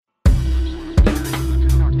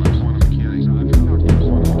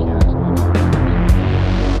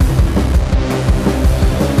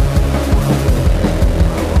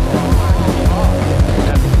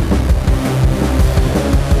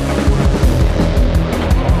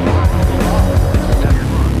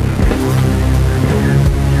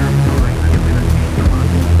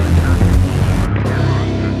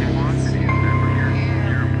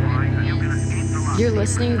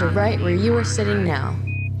listening to right where you are sitting now.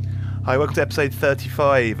 Hi, welcome to episode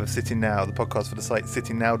 35 of Sitting Now, the podcast for the site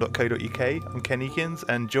sittingnow.co.uk. I'm Ken Eakins,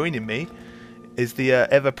 and joining me is the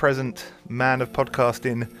ever-present man of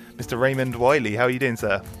podcasting, Mr. Raymond Wiley. How are you doing,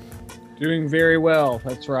 sir? Doing very well.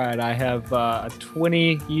 That's right. I have a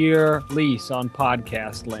 20-year lease on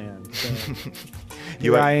podcast land. So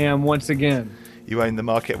here I am once again. You own the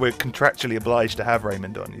market. We're contractually obliged to have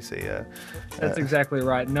Raymond on, you see. That's exactly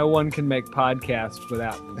right. No one can make podcasts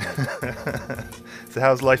without me. So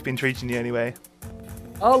how's life been treating you anyway?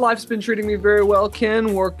 Oh, life's been treating me very well,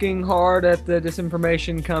 Ken. Working hard at the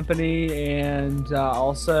Disinformation Company and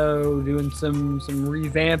also doing some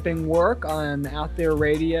revamping work on Out There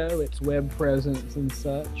Radio, its web presence and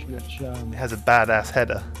such. Which it has a badass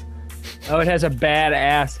header. Oh, it has a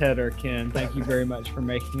badass header, Ken. Thank you very much for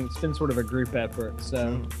making it. It's been sort of a group effort.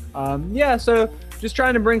 So, so just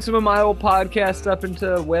trying to bring some of my old podcasts up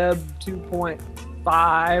into Web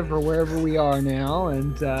 2.5 or wherever we are now,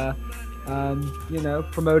 and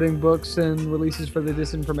promoting books and releases for the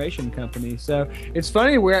Disinformation Company. So it's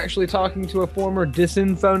funny, we're actually talking to a former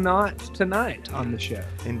disinfonaut tonight on the show.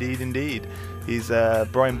 Indeed. He's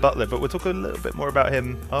Brian Butler, but we'll talk a little bit more about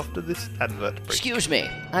him after this advert break. Excuse me,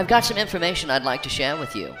 I've got some information I'd like to share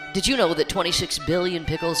with you. Did you know that 26 billion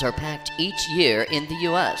pickles are packed each year in the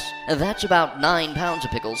U.S.? That's about 9 pounds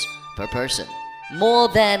of pickles per person. More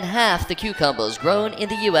than half the cucumbers grown in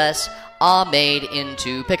the U.S. are made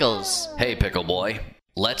into pickles. Hey, Pickle Boy,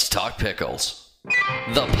 let's talk pickles.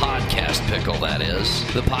 The Podcast Pickle, that is.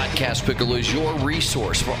 The Podcast Pickle is your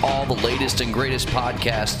resource for all the latest and greatest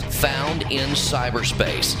podcasts found in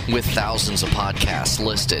cyberspace, with thousands of podcasts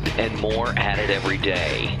listed and more added every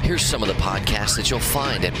day. Here's some of the podcasts that you'll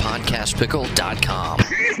find at podcastpickle.com.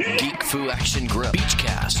 Geek Fu Action Grip,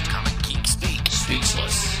 Beachcast, Comic Geek Speak,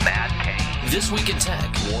 Speechless, Mad King, This Week in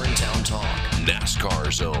Tech, Warrentown Talk,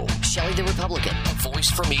 NASCAR Zone, Shelley the Republican, A Voice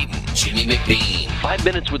from Eden, Jimmy McBean, 5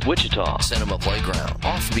 Minutes with Wichita, Cinema Playground,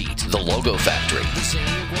 Offbeat, The Logo Factory, The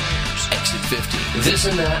Zany Warriors, Exit 50, This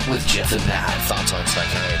and That with Jeff and Pat, Thoughts on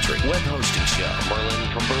Psychiatry, Web Hosting Show, Merlin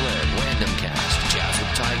from Berlin, Random Cast, Jazz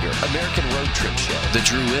with Tiger, American Road Trip Show, The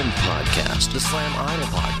Drew M Podcast, The Slam Idol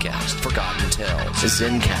Podcast, Forgotten Tales,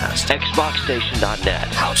 Zencast,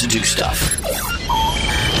 XboxStation.net, How to Do Stuff.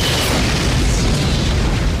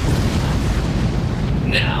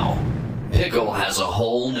 Now, pickle has a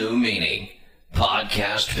whole new meaning.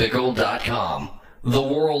 Podcastpickle.com, the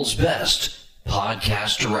world's best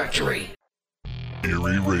podcast directory.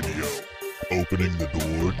 Erie Radio, opening the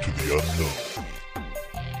door to the unknown.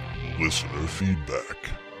 Listener feedback.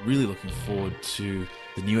 Really looking forward to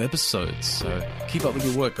the new episodes, so keep up the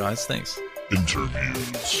good work, guys. Thanks.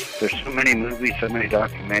 Interviews. There's so many movies, so many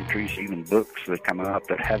documentaries, even books that come out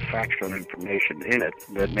that have factual information in it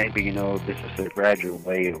that maybe, this is a gradual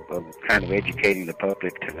way of kind of educating the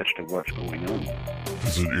public as to what's going on.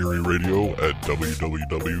 Visit Erie Radio at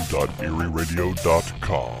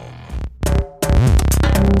www.erieradio.com.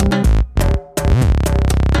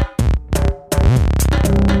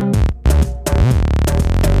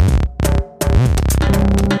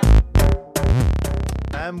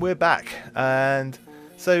 We're back, and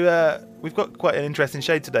so we've got quite an interesting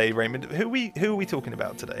show today, Raymond. Who are we talking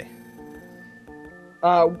about today?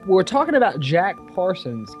 We're talking about Jack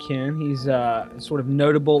Parsons, Ken. He's a sort of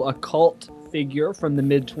notable occult figure from the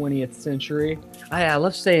mid-20th century. I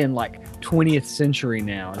love saying 20th century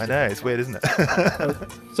now. I know, it's weird, isn't it?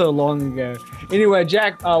 so long ago. Anyway,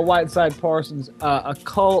 Jack Whiteside Parsons,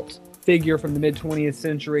 occult figure from the mid-20th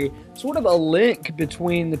century, sort of a link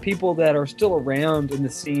between the people that are still around in the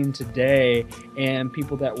scene today and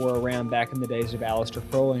people that were around back in the days of Aleister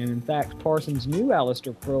Crowley. And in fact, Parsons knew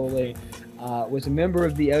Aleister Crowley, was a member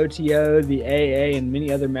of the OTO, the AA, and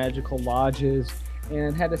many other magical lodges,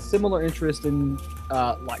 and had a similar interest in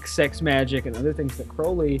sex magic and other things that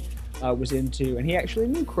Crowley was into, and he actually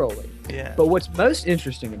knew Crowley. Yeah. But what's most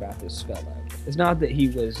interesting about this fellow is not that he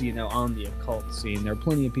was, on the occult scene. There are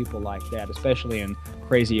plenty of people like that, especially in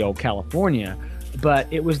crazy old California. But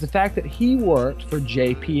it was the fact that he worked for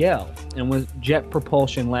JPL and was Jet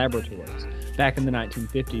Propulsion Laboratories back in the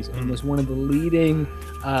 1950s and was one of the leading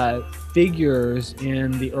figures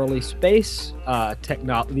in the early space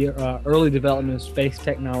early development of space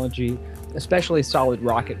technology, especially solid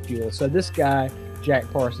rocket fuel. So this guy, Jack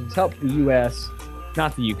Parsons, helped the U.S.,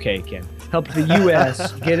 not the UK, Ken, helped the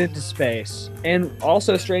U.S. get into space, and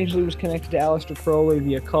also strangely was connected to Aleister Crowley,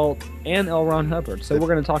 the occult, and L. Ron Hubbard. So we're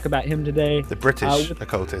going to talk about him today. The British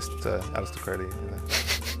occultist, Aleister Crowley.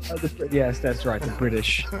 Yes, that's right, the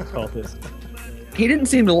British occultist. He didn't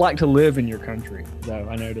seem to like to live in your country, though.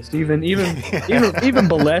 I noticed. Even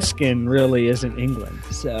Boleskine really isn't England.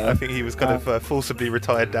 So I think he was kind of forcibly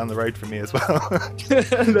retired down the road from me as well.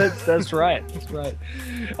 that's right. That's right.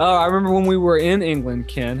 I remember when we were in England,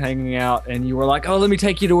 Ken, hanging out, and you were like, "Oh, let me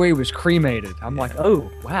take you to where he was cremated." I'm like,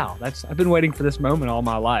 "Oh, wow, I've been waiting for this moment all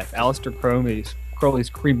my life." Aleister Crowley's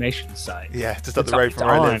cremation site. Yeah, just up the road from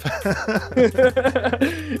where I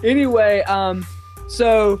live. Anyway,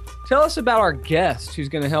 so tell us about our guest who's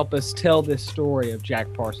going to help us tell this story of Jack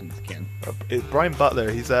Parsons, Ken. It's Brian Butler.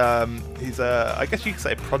 He's I guess you could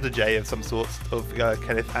say a protege of some sort of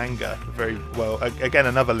Kenneth Anger. Very well. Again,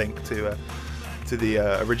 another link to the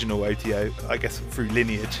original OTO, I guess through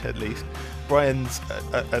lineage at least. Brian's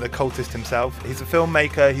an occultist himself. He's a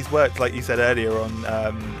filmmaker. He's worked, like you said earlier, on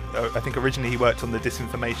I think originally he worked on the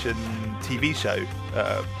Disinformation TV show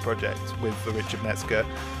project with Richard Metzger.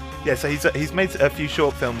 Yeah, so he's made a few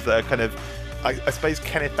short films that are kind of, I suppose,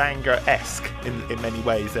 Kenneth Anger-esque in many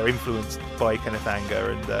ways. They're influenced by Kenneth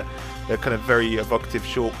Anger, and they're kind of very evocative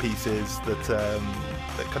short pieces that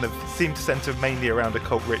kind of seem to centre mainly around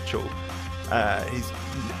occult ritual. He's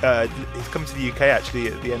come to the UK actually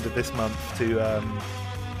at the end of this month to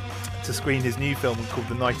screen his new film called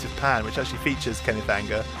The Night of Pan, which actually features Kenneth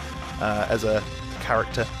Anger as a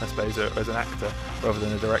character, I suppose, or as an actor rather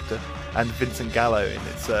than a director, and Vincent Gallo, and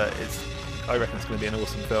it's I reckon it's going to be an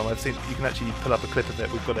awesome film. You can actually pull up a clip of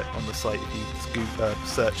it. We've got it on the site if you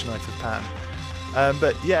search Night of Pan.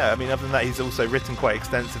 But yeah, I mean, other than that, he's also written quite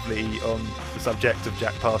extensively on the subject of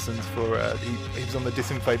Jack Parsons. He was on the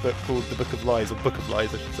Disinfo book called The Book of Lies, or Book of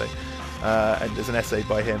Lies, I should say. And there's an essay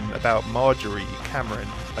by him about Marjorie Cameron,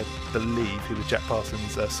 I believe, who was Jack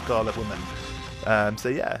Parsons' Scarlet Woman. So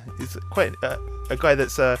yeah, he's quite a guy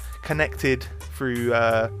that's connected through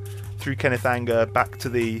Kenneth Anger back to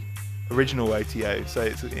the original OTO. So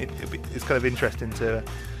it's kind of interesting to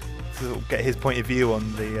sort of get his point of view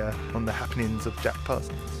on the happenings of Jack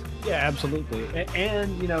Parsons. Yeah, absolutely,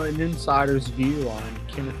 and you know, an insider's view on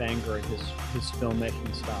Kenneth Anger and his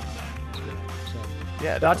filmmaking style as well. So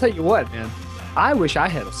yeah, but I'll tell you what, man, I wish I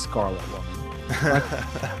had a Scarlet Woman.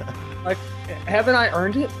 Like, haven't I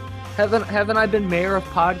earned it? Haven't I been mayor of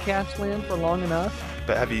Podcast Land for long enough?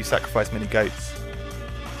 But have you sacrificed many goats?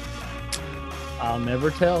 I'll never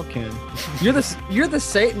tell, Ken. You're the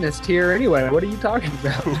Satanist here anyway. What are you talking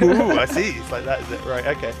about? Ooh, I see. It's like that, is it? Right,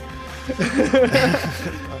 okay.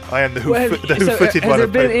 I am the hoof-footed one. Has there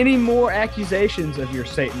been any more accusations of your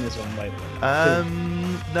Satanism lately?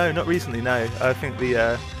 No, not recently. No, I think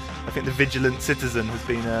the Vigilant Citizen has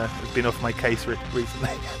been off my case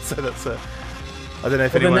recently. So that's I don't know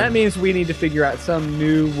if anyone. Then that means we need to figure out some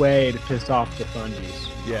new way to piss off the fundies.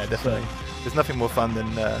 Yeah, definitely. There's nothing more fun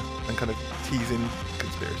than kind of teasing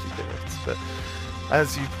conspiracy theorists, but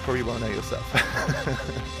as you probably well know yourself.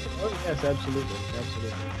 Oh yes, absolutely.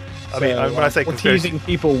 I mean, when I say conspiracy, teasing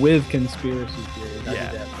people with conspiracy theories,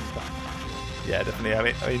 yeah, definitely.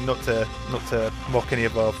 I mean, not to mock any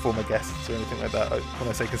of our former guests or anything like that. When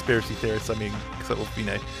I say conspiracy theorists, I mean sort of, you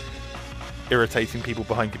know, irritating people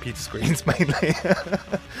behind computer screens mainly.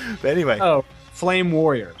 But anyway. Oh, flame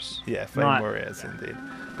warriors. Yeah, warriors indeed.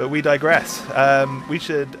 But we digress. We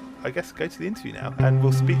should, I guess, go to the interview now, and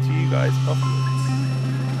we'll speak to you guys afterwards.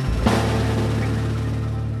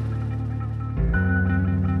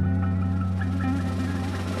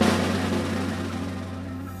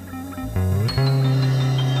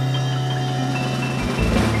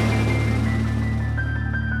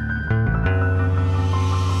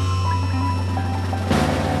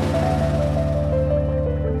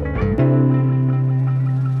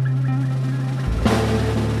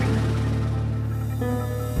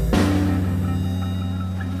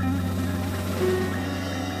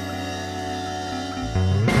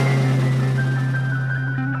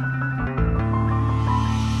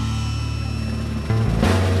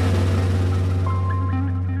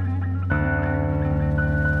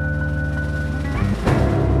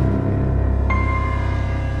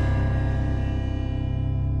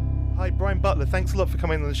 Butler, thanks a lot for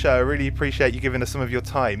coming on the show. I really appreciate you giving us some of your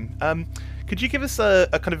time. Could you give us a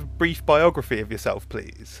kind of brief biography of yourself,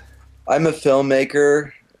 please? I'm a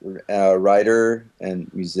filmmaker, writer,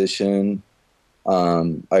 and musician.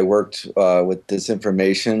 I worked with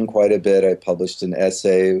Disinformation quite a bit. I published an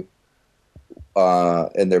essay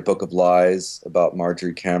in their Book of Lies about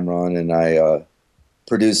Marjorie Cameron, and I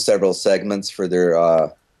produced several segments for their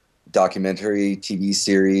documentary TV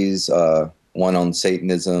series, one on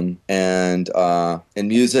Satanism. And in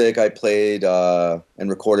music, I played and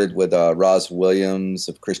recorded with Roz Williams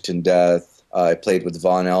of Christian Death, I played with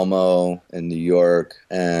Von Elmo in New York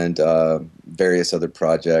and various other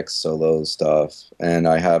projects, solo stuff. And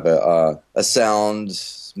I have a sound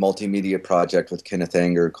multimedia project with Kenneth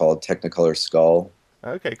Anger called Technicolor Skull.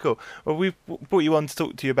 Okay, cool. Well, we've brought you on to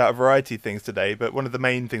talk to you about a variety of things today, but one of the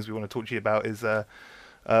main things we want to talk to you about is a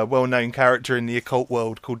well-known character in the occult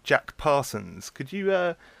world called Jack Parsons. Could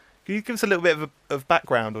you give us a little bit of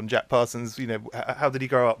background on Jack Parsons? You know, how did he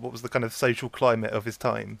grow up? What was the kind of social climate of his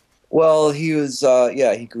time? Well, he was,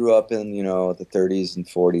 he grew up in, the 30s and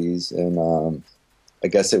 40s, and I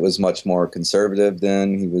guess it was much more conservative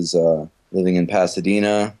then. He was living in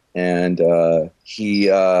Pasadena, and he,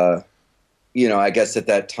 I guess at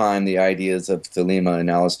that time the ideas of Thelema and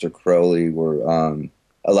Aleister Crowley were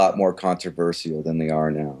a lot more controversial than they are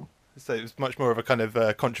now. So it was much more of a kind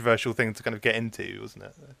of controversial thing to kind of get into, wasn't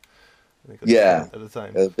it? I think at the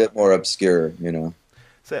time. A bit more obscure,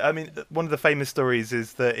 So, I mean, one of the famous stories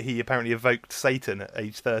is that he apparently evoked Satan at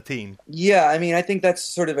age 13. Yeah, I mean, I think that's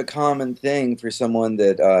sort of a common thing for someone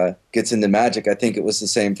that gets into magic. I think it was the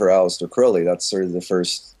same for Aleister Crowley. That's sort of the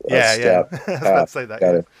first step. Yeah. I was about to say that.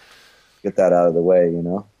 Gotta get that out of the way,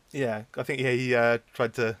 Yeah, I think he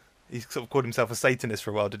he sort of called himself a Satanist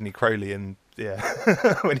for a while, didn't he, Crowley? And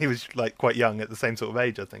when he was like quite young, at the same sort of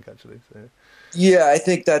age, I think, actually. So. Yeah, I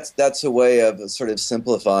think that's a way of sort of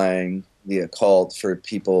simplifying the occult for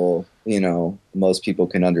people, most people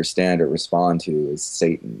can understand or respond to as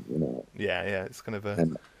Satan, Yeah, it's kind of a...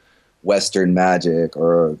 And Western magic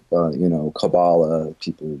or, Kabbalah,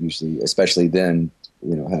 people usually, especially then,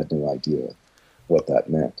 had no idea what that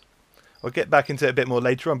meant. We'll get back into it a bit more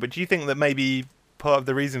later on, but do you think that maybe part of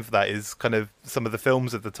the reason for that is kind of some of the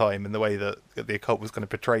films of the time and the way that the occult was kind of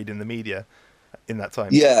portrayed in the media in that time?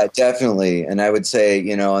 Yeah, definitely. And I would say,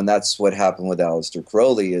 and that's what happened with Aleister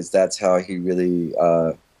Crowley, is that's how he really,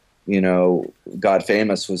 got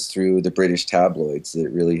famous, was through the British tabloids that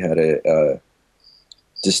really had a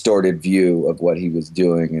distorted view of what he was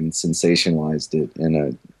doing and sensationalized it in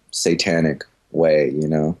a satanic way,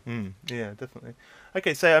 Yeah, definitely.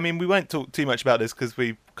 Okay, so, I mean, we won't talk too much about this because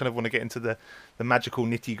we kind of want to get into the magical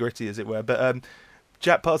nitty-gritty, as it were, but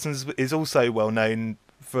Jack Parsons is also well known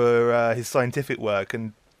for his scientific work,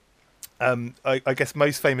 and I guess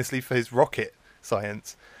most famously for his rocket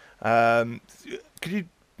science. Could you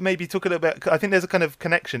maybe talk a little bit? I think there's a kind of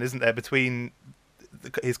connection, isn't there, between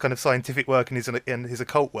his kind of scientific work and his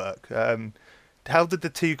occult work. How did the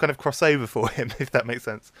two kind of cross over for him, if that makes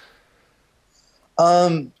sense?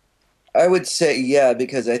 I would say, yeah,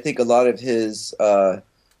 because I think a lot of his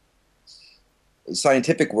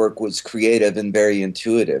scientific work was creative and very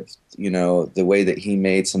intuitive. The way that he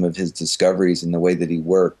made some of his discoveries and the way that he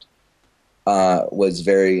worked was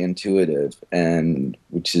very intuitive, and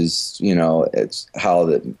which is, it's how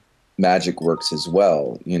the magic works as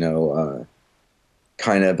well,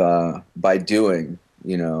 kind of by doing,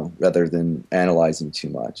 rather than analyzing too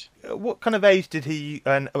much. What kind of age did he,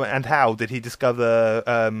 and how did he discover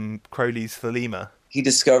Crowley's Thelema? He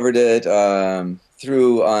discovered it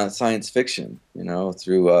through science fiction,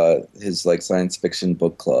 through his science fiction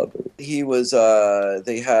book club. He was,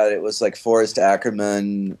 it was like Forrest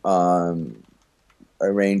Ackerman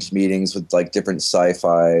arranged meetings with different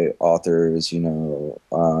sci-fi authors,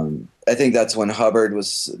 I think that's when Hubbard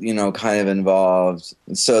was, kind of involved.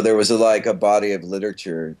 And so there was a body of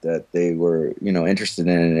literature that they were, interested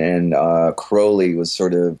in, and Crowley was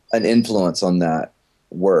sort of an influence on that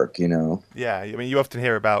work, Yeah, I mean, you often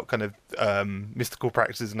hear about kind of mystical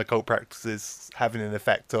practices and occult practices having an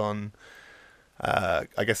effect on,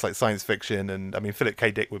 I guess, science fiction, and I mean, Philip K.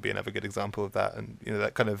 Dick would be another good example of that, and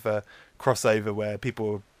that kind of crossover where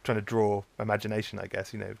people are trying to draw imagination, I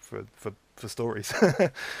guess, for stories.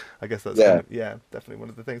 I guess that's definitely one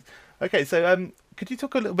of the things. Okay, so could you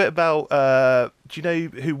talk a little bit about do you know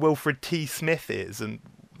who Wilfred T. Smith is and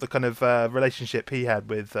the kind of relationship he had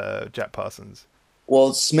with Jack Parsons?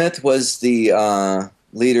 Well, Smith was the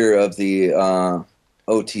leader of the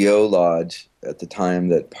OTO Lodge at the time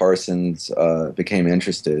that Parsons became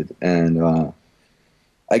interested, and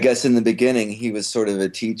I guess in the beginning he was sort of a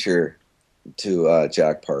teacher to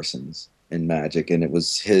Jack Parsons in magic, and it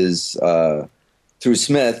was his through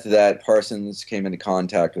Smith that Parsons came into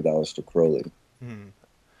contact with Aleister Crowley. And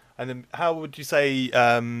then how would you say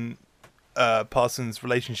Parsons'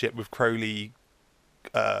 relationship with Crowley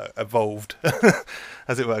evolved,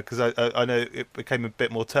 as it were? Because I know it became a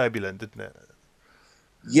bit more turbulent, didn't it?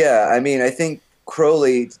 Yeah, I mean, I think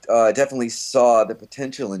Crowley definitely saw the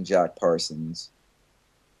potential in Jack Parsons,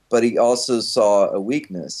 but he also saw a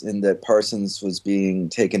weakness in that Parsons was being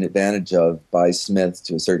taken advantage of by Smith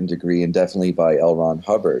to a certain degree, and definitely by L. Ron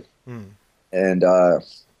Hubbard. And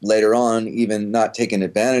later on even not taken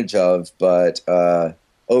advantage of, but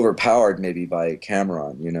overpowered maybe by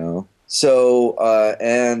Cameron, you know. So,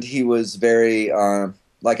 and he was very,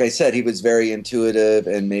 like I said, he was very intuitive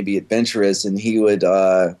and maybe adventurous, and he would,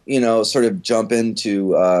 you know, sort of jump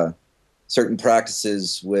into certain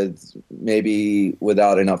practices with maybe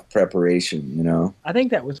without enough preparation, you know. I think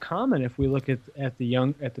that was common if we look at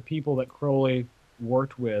the people that Crowley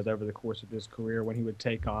worked with over the course of his career when he would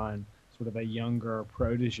take on sort of a younger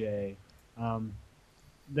protege.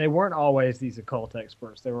 They weren't always these occult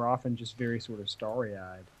experts. They were often just very sort of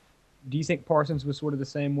starry-eyed. Do you think Parsons was sort of the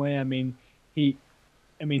same way? I mean, he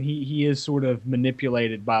is sort of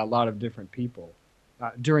manipulated by a lot of different people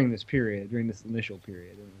during this initial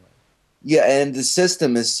period, anyway. Yeah, and the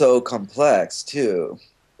system is so complex too.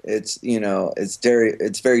 It's, you know, it's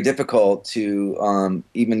very difficult to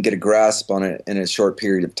even get a grasp on it in a short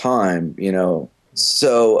period of time, you know.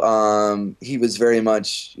 So he was very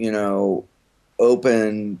much, you know,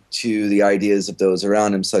 open to the ideas of those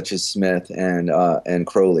around him, such as Smith and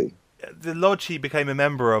Crowley. The lodge he became a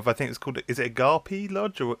member of, I think it's called, is it Agape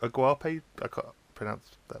Lodge or Agape? I can't pronounce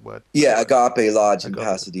that word. Yeah, Agape Lodge in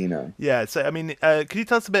Pasadena. Yeah, so I mean, could you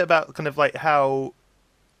tell us a bit about kind of like how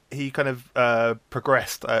he kind of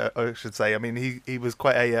progressed, I should say? I mean, he was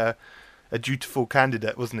quite a dutiful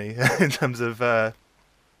candidate, wasn't he, in terms of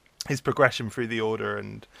his progression through the order,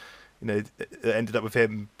 and you know, it ended up with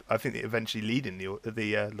him, I think, eventually leading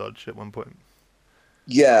the lodge at one point.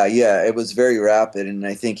 Yeah, it was very rapid, and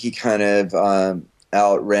I think he kind of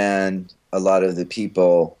outran a lot of the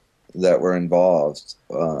people that were involved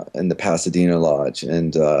in the Pasadena Lodge,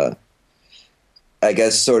 and I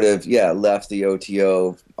guess sort of, left the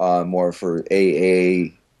OTO more for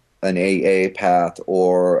an AA path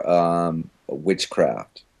or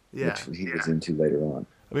witchcraft, which he was into later on.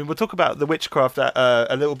 I mean, we'll talk about the witchcraft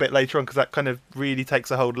a little bit later on, because that kind of really takes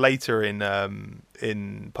a hold later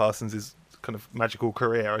in Parsons's kind of magical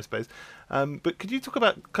career, I suppose. But could you talk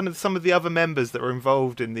about kind of some of the other members that were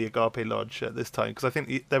involved in the Agape Lodge at this time? Because I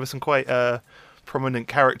think there were some quite prominent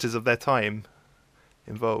characters of their time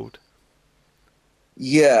involved.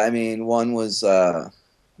 Yeah, I mean, one was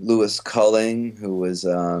Lewis Culling, who was,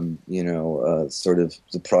 sort of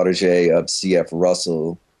the protege of C.F.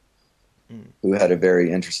 Russell, who had a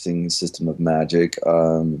very interesting system of magic.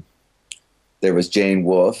 There was Jane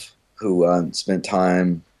Wolfe, who spent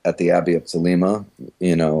time at the Abbey of Thelema,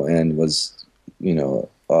 you know, and was, you know,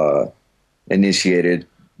 initiated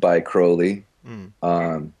by Crowley.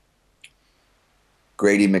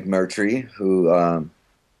 Grady McMurtry, who,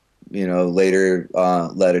 later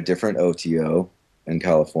led a different OTO in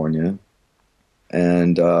California.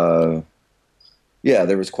 And,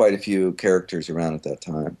 there was quite a few characters around at that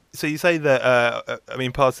time. So you say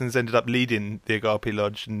that, Parsons ended up leading the Agape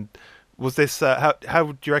Lodge, and was this, how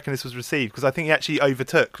do you reckon this was received? Because I think he actually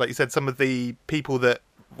overtook, like you said, some of the people that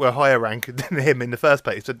were higher ranked than him in the first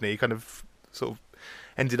place, didn't he? He kind of sort of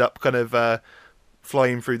ended up kind of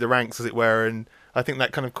flying through the ranks, as it were, and I think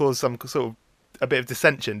that kind of caused some sort of a bit of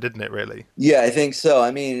dissension, didn't it, really? Yeah, I think so.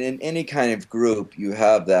 I mean, in any kind of group, you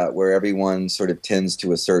have that where everyone sort of tends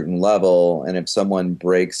to a certain level, and if someone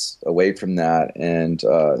breaks away from that and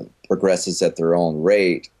progresses at their own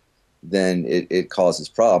rate, then it causes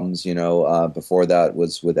problems. You know, before that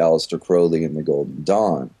was with Aleister Crowley and the Golden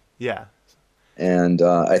Dawn. Yeah. And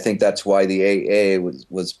I think that's why the AA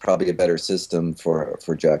was probably a better system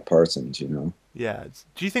for Jack Parsons, you know. Yeah.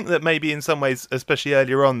 Do you think that maybe in some ways, especially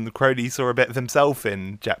earlier on, Crowley saw a bit of himself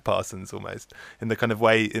in Jack Parsons almost, in the kind of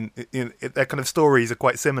way, in their kind of stories are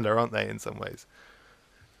quite similar, aren't they, in some ways?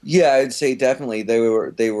 Yeah, I'd say definitely.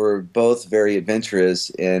 They were both very adventurous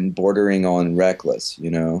and bordering on reckless, you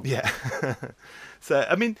know. Yeah. So,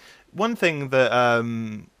 I mean, one thing that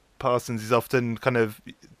Parsons is often kind of,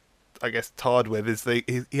 I guess, tarred with is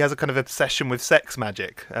he has a kind of obsession with sex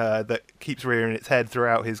magic that keeps rearing its head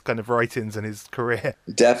throughout his kind of writings and his career.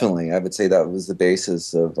 Definitely. I would say that was the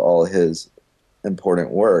basis of all his important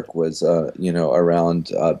work was,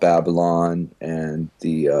 around Babylon and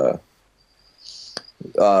the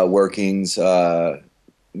workings,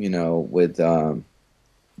 with the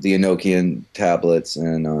Enochian tablets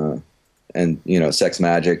and sex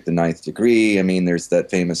magic, the Ninth Degree. I mean, there's that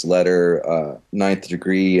famous letter, Ninth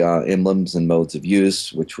Degree Emblems and Modes of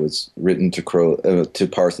Use, which was written to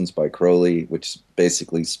Parsons by Crowley, which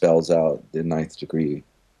basically spells out the Ninth Degree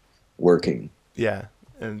working. Yeah.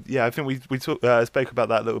 And yeah, I think we spoke about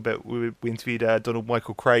that a little bit. We interviewed Donald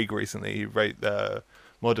Michael Craig recently. He wrote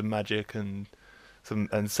Modern Magic and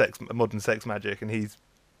modern sex magic, and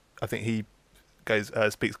I think he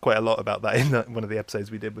speaks quite a lot about that in one of the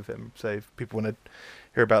episodes we did with him. So if people want to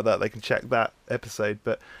hear about that, they can check that episode.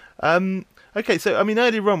 But okay, so I mean,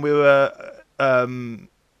 earlier on we were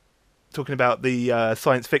talking about the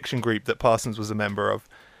science fiction group that Parsons was a member of,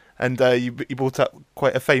 and you brought up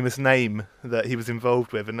quite a famous name that he was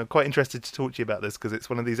involved with, and I'm quite interested to talk to you about this because it's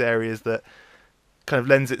one of these areas that kind of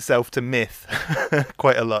lends itself to myth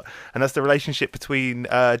quite a lot, and that's the relationship between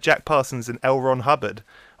Jack Parsons and L. Ron Hubbard.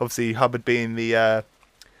 Obviously, Hubbard being the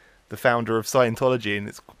founder of Scientology, and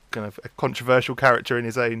it's kind of a controversial character in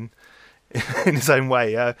his own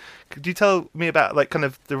way. Could you tell me about like kind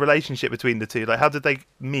of the relationship between the two? Like, how did they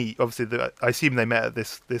meet? Obviously, I assume they met at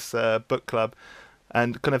this book club,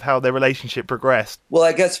 and kind of how their relationship progressed. Well,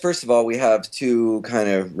 I guess first of all, we have two kind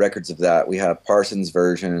of records of that. We have Parsons'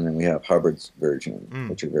 version and we have Hubbard's version,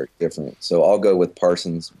 which are very different. So I'll go with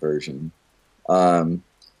Parsons' version. I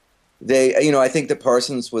think that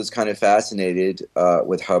Parsons was kind of fascinated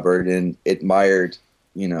with Hubbard and admired,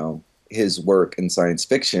 his work in science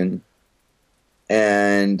fiction.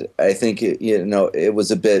 And I think it was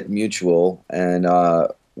a bit mutual, and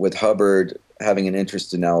with Hubbard having an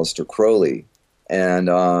interest in Aleister Crowley. And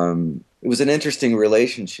it was an interesting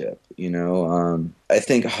relationship, I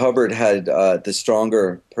think Hubbard had the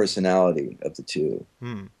stronger personality of the two.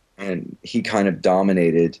 And he kind of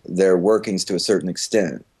dominated their workings to a certain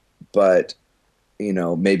extent. But,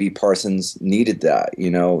 maybe Parsons needed that,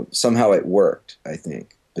 somehow it worked, I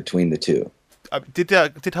think, between the two. Did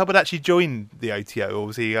Hubbard actually join the OTO, or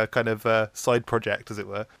was he a kind of side project, as it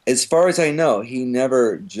were? As far as I know, he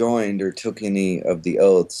never joined or took any of the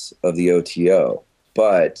oaths of the OTO,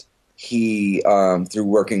 but he, through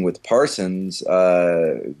working with Parsons,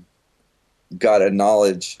 got a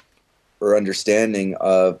knowledge or understanding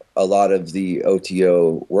of a lot of the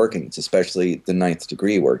OTO workings, especially the ninth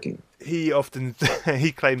degree working. He often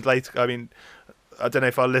he claimed later. I mean, I don't know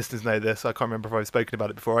if our listeners know this. I can't remember if I've spoken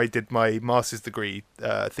about it before. I did my master's degree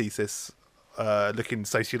thesis looking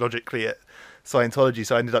sociologically at Scientology,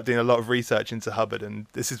 so I ended up doing a lot of research into Hubbard, and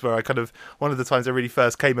this is where I one of the times I really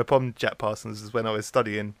first came upon Jack Parsons is when I was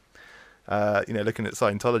studying, looking at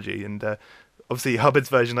Scientology, and obviously Hubbard's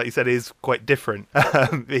version, like you said, is quite different.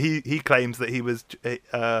 He claims that he was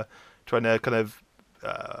trying to kind of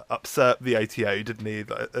upset the OTO, didn't he?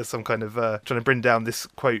 Like, as some kind of trying to bring down this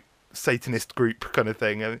quote Satanist group kind of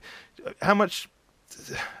thing. I mean,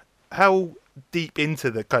 how deep into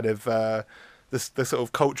the kind of the sort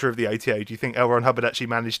of culture of the OTO do you think L. Ron Hubbard actually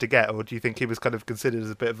managed to get, or do you think he was kind of considered as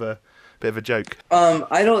a bit of a joke?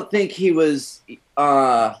 I don't think he was,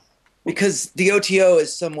 because the OTO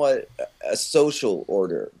is somewhat a social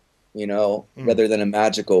order, rather than a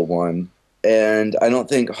magical one. And I don't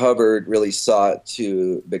think Hubbard really sought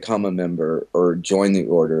to become a member or join the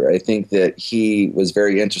order. I think that he was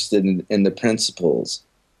very interested in the principles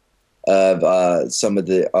of some of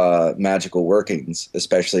the magical workings,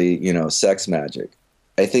 especially, sex magic.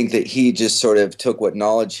 I think that he just sort of took what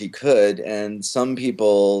knowledge he could, and some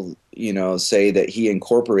people, say that he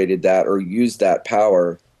incorporated that or used that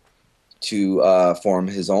power to form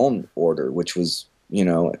his own order, which was,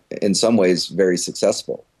 in some ways very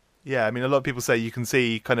successful. Yeah, I mean, a lot of people say you can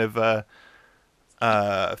see kind of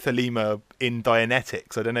Thelema in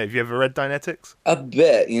Dianetics. I don't know. Have you ever read Dianetics? A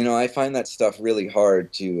bit. I find that stuff really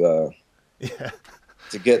hard to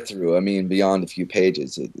get through. I mean, beyond a few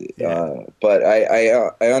pages. But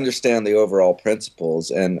I understand the overall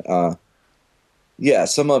principles, and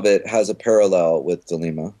some of it has a parallel with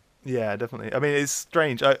Thelema. Yeah, definitely. I mean, it's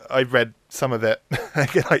strange. I've read some of it.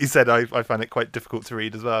 Like you said, I find it quite difficult to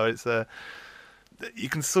read as well. It's you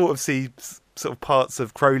can sort of see sort of parts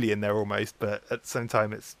of Crowley in there almost, but at the same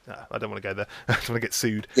time, it's I don't want to go there. I don't want to get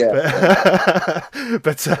sued. Yeah.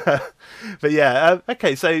 But yeah.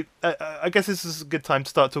 Okay, so I guess this is a good time to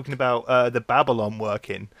start talking about the Babylon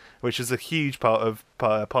working, which is a huge part of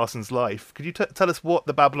Parsons' life. Could you tell us what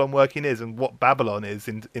the Babylon working is and what Babylon is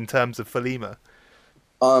in terms of Thelema?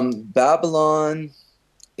 Babylon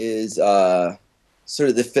is sort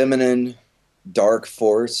of the feminine dark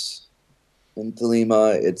force in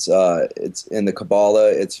Thelema. It's in the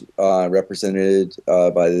Kabbalah. It's represented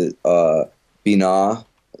by the Binah,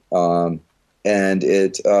 and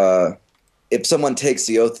it if someone takes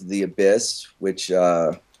the oath of the abyss, which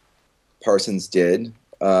Parsons did,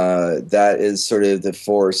 that is sort of the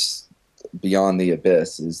force beyond the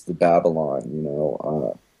abyss, is the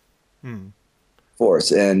Babylon,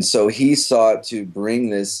 force. And so he sought to bring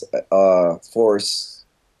this force,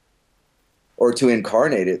 or to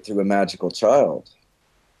incarnate it through a magical child.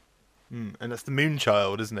 And that's the Moon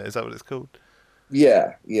Child, isn't it? Is that what it's called?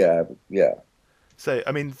 Yeah. So,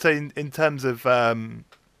 I mean, in terms of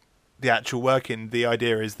the actual working, the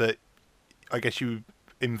idea is that I guess you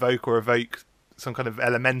invoke or evoke some kind of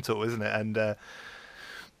elemental, isn't it? And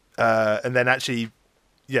then actually,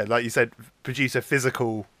 yeah, like you said, produce a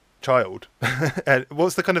physical child. And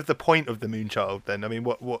what's the kind of the point of the moon child then? I mean,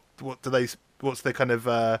 what do they? What's the kind of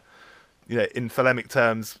in Thelemic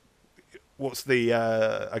terms? What's the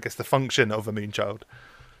I guess the function of a moon child?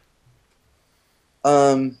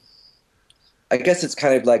 I guess it's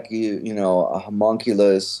kind of like a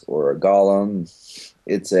homunculus or a golem.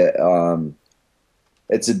 It's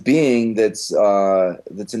a being that's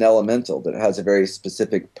an elemental that has a very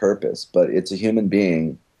specific purpose, but it's a human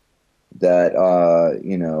being that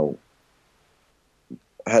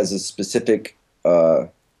has a specific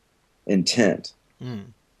intent.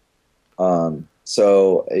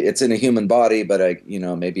 So it's in a human body, but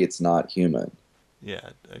maybe it's not human. Yeah.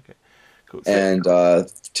 Okay. Cool. And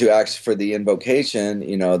to act for the invocation,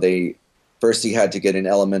 he had to get an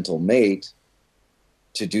elemental mate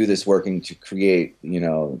to do this working to create,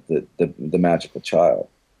 the magical child.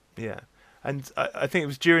 Yeah. And I think it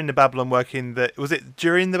was during the Babylon working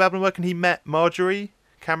he met Marjorie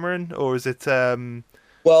Cameron, or is it?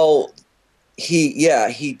 Well,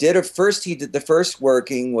 he did the first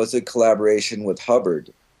working was a collaboration with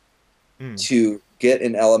Hubbard to get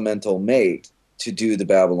an elemental mate to do the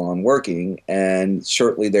Babylon working, and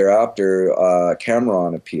shortly thereafter,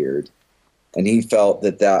 Cameron appeared, and he felt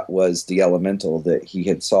that was the elemental that he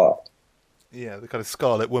had sought. Yeah, the kind of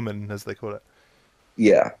Scarlet Woman, as they call it.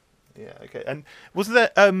 Yeah. Yeah. Okay. And was there?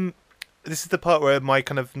 This is the part where my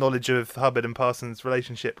kind of knowledge of Hubbard and Parsons'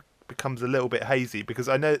 relationship becomes a little bit hazy, because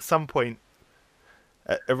I know at some point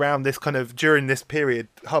around this kind of during this period,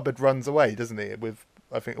 Hubbard runs away, doesn't he? With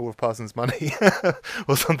I think all of Parsons' money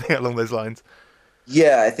or something along those lines.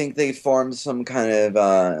 Yeah, I think they formed some kind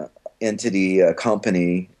of entity,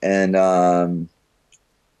 company, and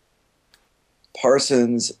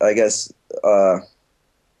Parsons, I guess,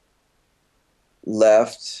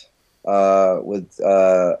 left with.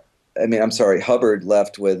 Hubbard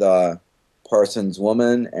left with Parsons'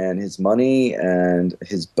 woman and his money and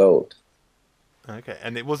his boat. Okay,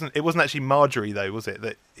 and it wasn't actually Marjorie though, was it,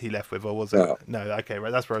 that he left with, or was it? No. Okay,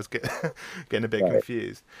 right. That's where I was getting a bit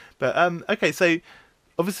confused. But okay, so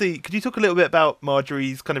obviously, could you talk a little bit about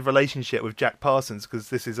Marjorie's kind of relationship with Jack Parsons, because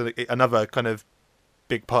this is another kind of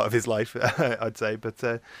big part of his life, I'd say. But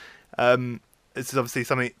this is obviously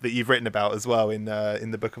something that you've written about as well in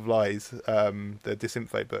the Book of Lies, the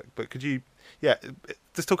Disinfo book. But could you,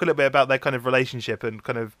 just talk a little bit about their kind of relationship and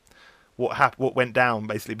kind of what went down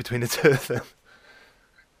basically between the two of them?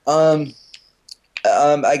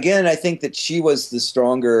 Again, I think that she was the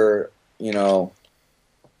stronger,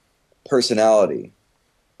 personality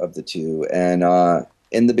of the two. And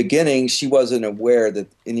in the beginning, she wasn't aware that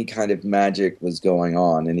any kind of magic was going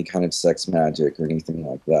on, any kind of sex magic or anything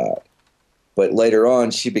like that. But later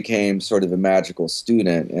on, she became sort of a magical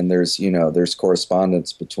student, and there's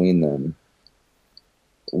correspondence between them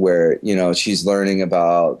where, she's learning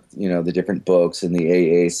about, the different books in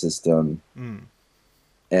the AA system.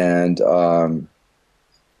 And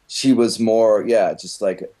she was more, just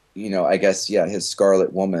like, I guess, his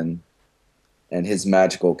Scarlet Woman and his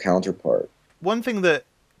magical counterpart. One thing that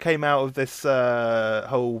came out of this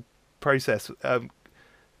whole process,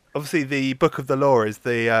 obviously the Book of the Law is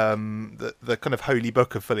the kind of holy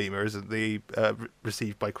book of Thelema, isn't the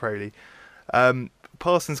received by Crowley.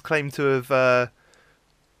 Parsons claimed to have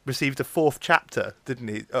received a 4th chapter, didn't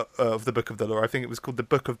he, of the Book of the Law? I think it was called the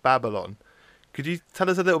Book of Babylon. Could you tell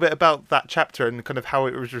us a little bit about that chapter and kind of how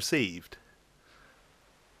it was received?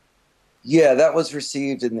 Yeah, that was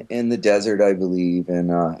received in the desert, I believe,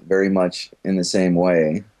 and very much in the same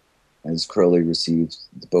way as Crowley received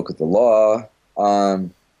the Book of the Law.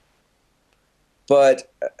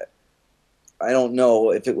 But I don't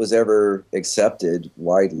know if it was ever accepted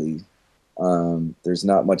widely. There's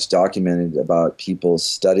not much documented about people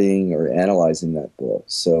studying or analyzing that book.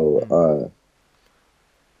 So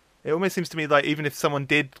it almost seems to me like even if someone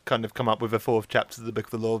did kind of come up with a 4th chapter of the Book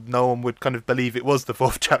of the Law, no one would kind of believe it was the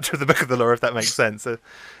 4th chapter of the Book of the Law, if that makes sense. So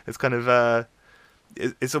it's kind of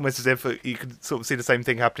it's almost as if you could sort of see the same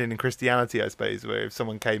thing happening in Christianity, I suppose, where if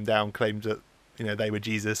someone came down, claimed that they were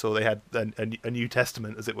Jesus, or they had a New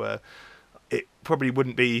Testament, as it were, it probably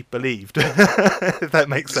wouldn't be believed, if that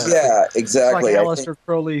makes sense. Yeah, exactly. It's like Aleister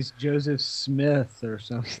Crowley's Joseph Smith or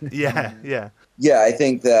something. Yeah. Yeah, I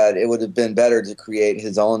think that it would have been better to create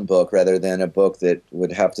his own book rather than a book that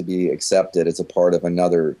would have to be accepted as a part of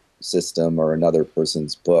another system or another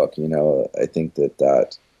person's book. I think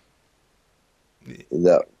that it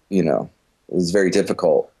was very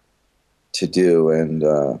difficult to do,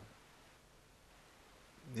 and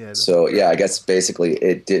Yeah. So yeah, I guess basically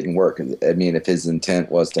it didn't work. I mean, if his intent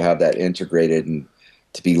was to have that integrated and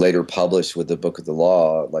to be later published with the Book of the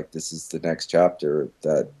Law, like this is the next chapter,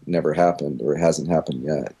 that never happened, or it hasn't happened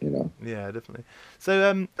yet, you know? Yeah, definitely.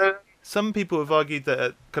 So some people have argued that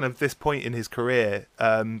at kind of this point in his career,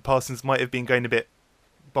 Parsons might have been going a bit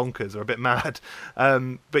bonkers or a bit mad.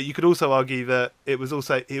 But you could also argue that it was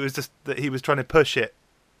just that he was trying to push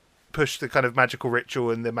the kind of magical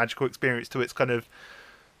ritual and the magical experience to its kind of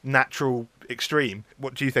natural extreme.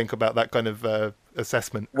 What do you think about that kind of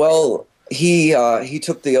assessment? Well, he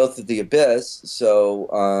took the oath of the abyss,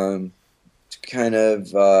 so kind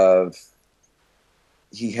of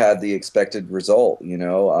he had the expected result. You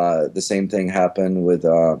know, the same thing happened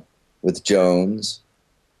with Jones.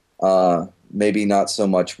 Maybe not so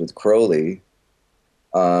much with Crowley,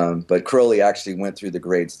 but Crowley actually went through the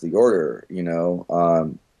grades of the order. You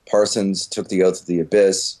know, Parsons took the oath of the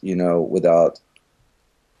abyss, you know, without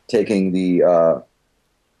taking the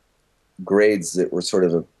grades that were sort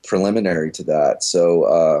of a preliminary to that.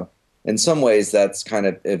 So in some ways, that's kind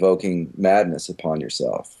of evoking madness upon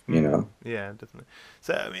yourself, you know? Yeah, definitely.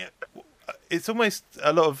 So, I mean, it's almost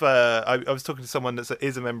a lot of... I was talking to someone that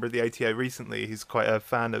is a member of the ATO recently. He's quite a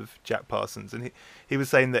fan of Jack Parsons, and he was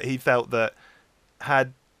saying that he felt that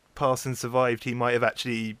had Parsons survived, he might have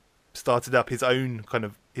actually started up his own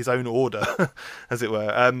order, as it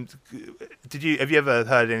were. Have you ever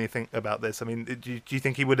heard anything about this? I mean, do you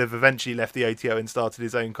think he would have eventually left the ATO and started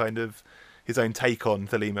his own take on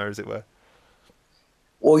Thelema, as it were?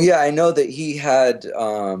 Well, yeah, I know that he had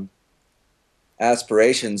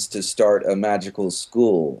aspirations to start a magical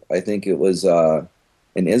school. I think it was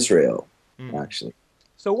in Israel, actually.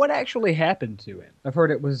 So what actually happened to him? I've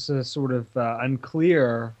heard it was sort of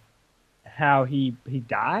unclear how he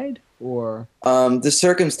died, or the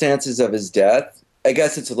circumstances of his death. I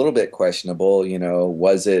guess it's a little bit questionable. You know,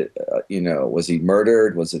 was it was he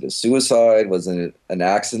murdered? Was it a suicide? Was it an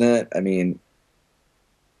accident? I mean,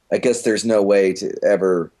 I guess there's no way to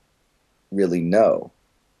ever really know.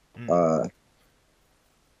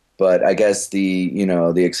 But I guess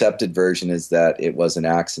the accepted version is that it was an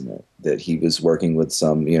accident, that he was working with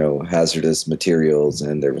some, hazardous materials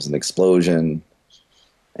and there was an explosion,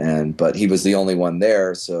 but he was the only one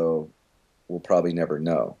there, so we'll probably never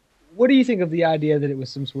know. What do you think of the idea that it was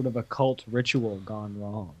some sort of occult ritual gone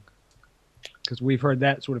wrong? Because we've heard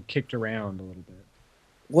that sort of kicked around a little bit.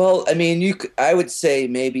 Well, I mean, I would say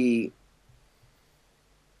maybe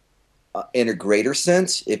in a greater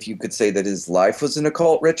sense, if you could say that his life was an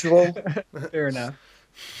occult ritual. Fair enough.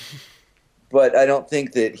 But I don't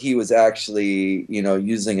think that he was actually,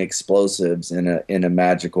 using explosives in a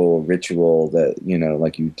magical ritual that,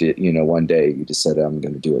 like you did, one day you just said, I'm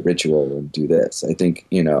going to do a ritual and do this. I think,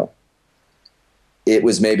 it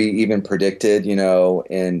was maybe even predicted,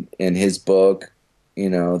 in his book,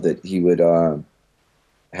 that he would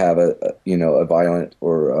have a violent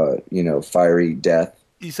or, fiery death.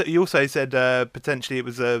 You also said potentially it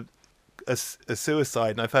was a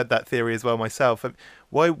suicide, and I've heard that theory as well myself.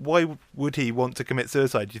 Why would he want to commit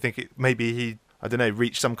suicide? Do you think maybe he, I don't know,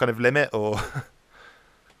 reached some kind of limit, or?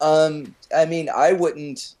 I mean, I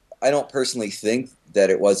don't personally think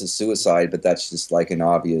that it was a suicide, but that's just like an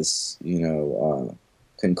obvious,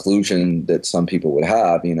 conclusion that some people would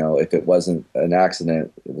have. If it wasn't an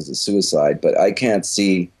accident, it was a suicide. But I can't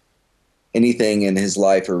see anything in his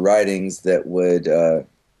life or writings that would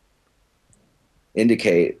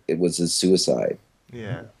indicate it was a suicide.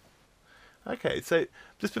 Yeah. Okay, so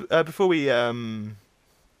just before we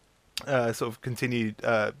sort of continue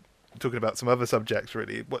talking about some other subjects,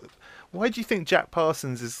 really, why do you think Jack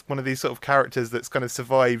Parsons is one of these sort of characters that's kind of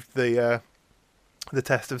survived the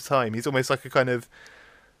test of time? He's almost like a kind of,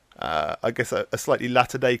 I guess, a slightly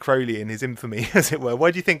latter-day Crowley in his infamy, as it were.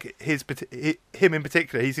 Why do you think him in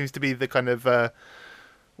particular? He seems to be the kind of,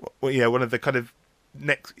 one of the kind of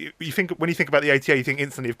next. When you think about the ATO, you think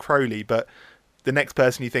instantly of Crowley, but the next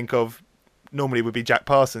person you think of normally would be Jack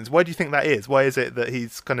Parsons. Why do you think that is? Why is it that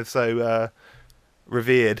he's kind of so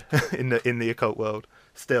revered in the occult world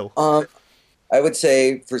still? I would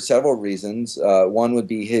say for several reasons. One would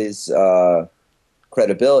be his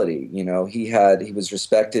credibility. He was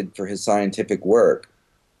respected for his scientific work,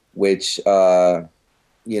 which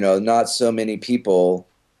not so many people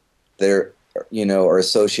that are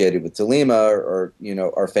associated with Thelema or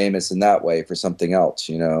are famous in that way for something else.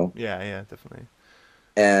 Yeah, definitely.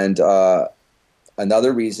 And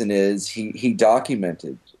another reason is he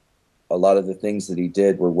documented a lot of the things that he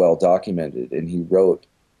did were well documented, and he wrote,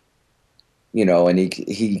 and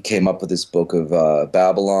he came up with this book of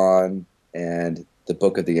Babylon and the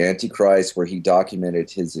book of the Antichrist, where he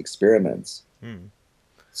documented his experiments.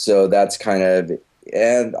 So that's kind of,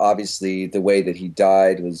 and obviously the way that he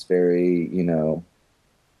died was very,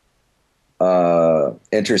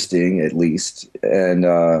 interesting, at least.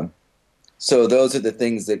 And so those are the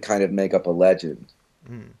things that kind of make up a legend.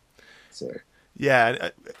 So yeah,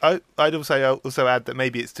 I'd also add that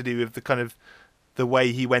maybe it's to do with the kind of the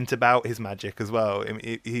way he went about his magic as well. I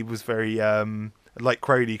mean, he was very like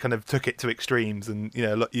Crowley, kind of took it to extremes, and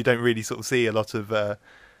you don't really sort of see a lot of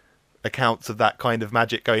accounts of that kind of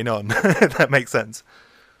magic going on. If that makes sense.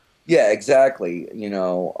 Yeah, exactly.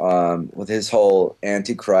 With his whole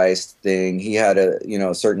Antichrist thing, he had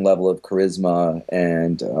a certain level of charisma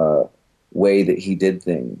and way that he did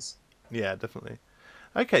things. Yeah, definitely.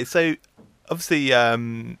 Okay, so obviously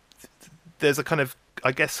there's a kind of,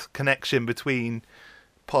 I guess, connection between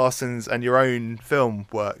Parsons and your own film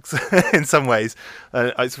works in some ways.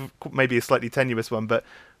 It's maybe a slightly tenuous one, but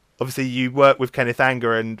obviously you work with Kenneth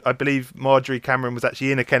Anger, and I believe Marjorie Cameron was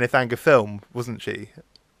actually in a Kenneth Anger film, wasn't she?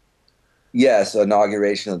 Yes,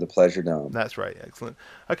 inauguration of the Pleasure Dome. That's right, excellent.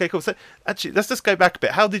 Okay, cool. So actually, let's just go back a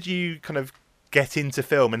bit. How did you kind of get into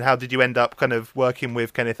film, and how did you end up kind of working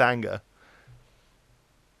with Kenneth Anger?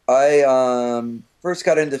 I first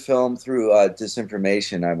got into film through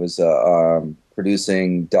Disinformation. I was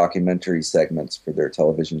producing documentary segments for their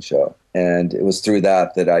television show, and it was through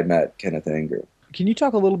that I met Kenneth Anger. Can you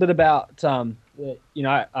talk a little bit about, I've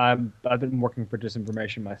been working for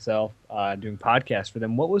Disinformation myself, doing podcasts for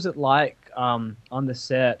them. What was it like on the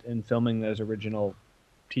set and filming those original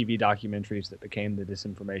TV documentaries that became the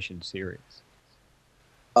Disinformation series?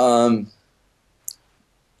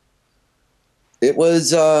 It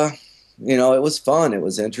was, it was fun. It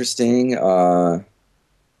was interesting. A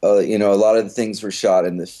lot of the things were shot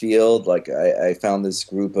in the field. Like I found this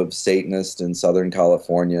group of Satanists in Southern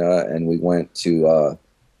California, and we went to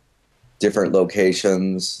different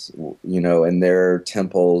locations, in their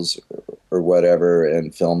temples or whatever,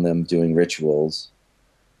 and filmed them doing rituals.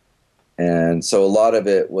 And so a lot of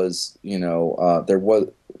it was, there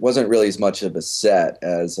wasn't really as much of a set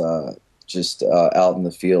as just out in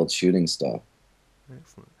the field shooting stuff.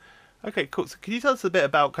 Excellent. Okay, cool. So can you tell us a bit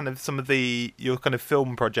about kind of some of your kind of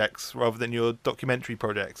film projects rather than your documentary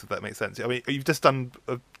projects, if that makes sense? I mean, you've just done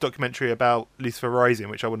a documentary about Lucifer Rising,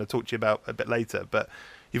 which I want to talk to you about a bit later, but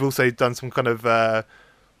you've also done some kind of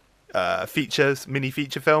mini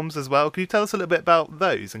feature films as well. Can you tell us a little bit about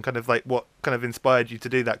those and kind of like what kind of inspired you to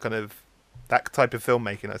do that type of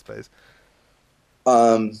filmmaking, I suppose?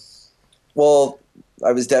 Well,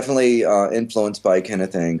 I was definitely influenced by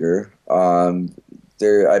Kenneth Anger.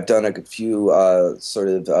 I've done a few sort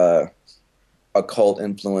of occult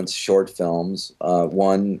influenced short films.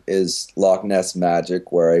 One is Loch Ness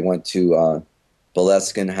Magic, where I went to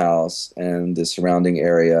Boleskine House and the surrounding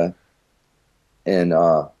area in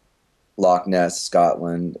Loch Ness,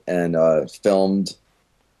 Scotland, and filmed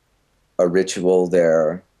a ritual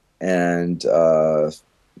there, and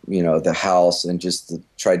the house, and just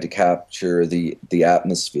tried to capture the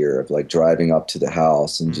atmosphere of like driving up to the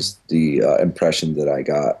house and just the impression that I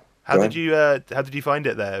got. How did you find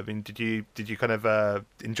it there? I mean, did you kind of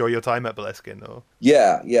enjoy your time at Boleskine, or?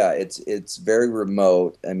 Yeah, it's very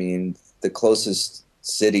remote. I mean, the closest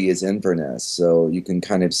city is Inverness, so you can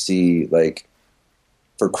kind of see, like,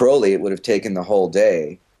 for Crowley it would have taken the whole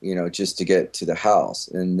day, just to get to the house,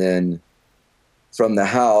 and then from the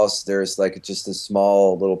house, there's like just a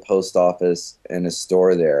small little post office and a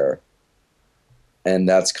store there. And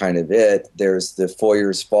that's kind of it. There's the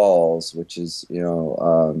Foyers Falls, which is,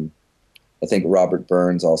 I think Robert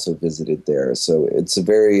Burns also visited there. So it's a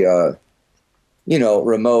very,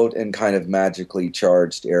 remote and kind of magically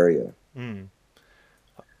charged area. Mm.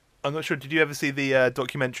 I'm not sure. Did you ever see the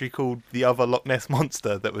documentary called The Other Loch Ness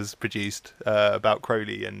Monster that was produced about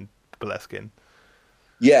Crowley and Boleskine?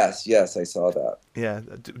 Yes, I saw that. Yeah,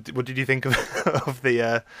 what did you think of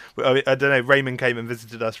the? I don't know. Raymond came and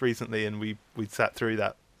visited us recently, and we sat through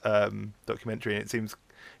that documentary, and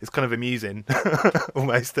it's kind of amusing,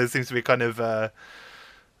 almost. There seems to be kind of I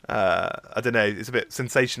don't know. It's a bit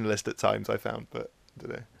sensationalist at times, I found, but I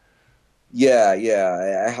don't know.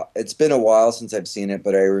 Yeah. It's been a while since I've seen it,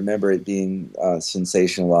 but I remember it being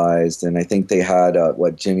sensationalized. And I think they had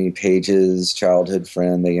Jimmy Page's childhood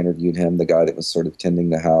friend. They interviewed him, the guy that was sort of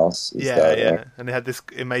tending the house. Yeah. And they had this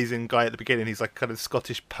amazing guy at the beginning. He's like kind of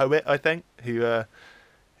Scottish poet, I think. Who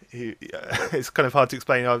it's kind of hard to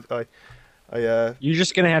explain. You're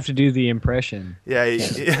just gonna have to do the impression. Yeah, you're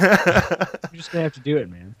just gonna have to do it,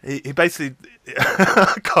 man. He basically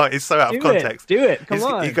can't. It's so out of context. Do it. Come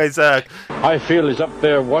on. He goes. I feel he's up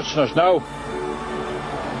there watching us now.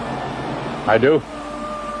 I do.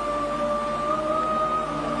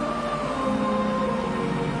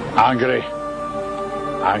 angry,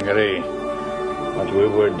 that we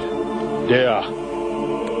would dare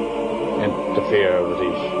interfere with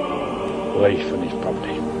his life and his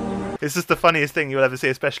property. It's just the funniest thing you'll ever see,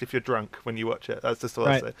 especially if you're drunk when you watch it. That's just what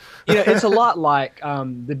I say. It's a lot like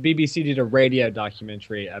the BBC did a radio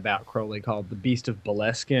documentary about Crowley called The Beast of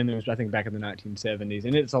Boleskine. It was, I think, back in the 1970s.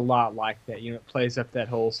 And it's a lot like that. It plays up that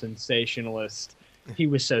whole sensationalist, he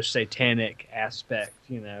was so satanic aspect,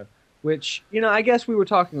 which, I guess we were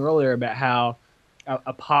talking earlier about how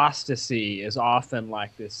apostasy is often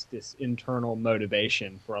like this internal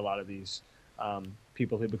motivation for a lot of these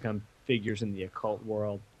people who become figures in the occult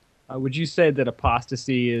world. Would you say that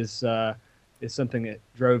apostasy is something that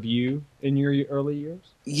drove you in your early years?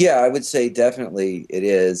 Yeah, I would say definitely it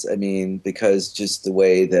is. I mean, because just the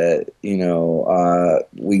way that,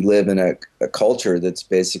 we live in a culture that's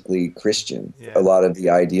basically Christian. Yeah. A lot of the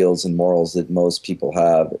ideals and morals that most people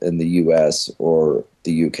have in the U.S. or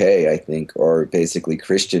the UK, I think, are basically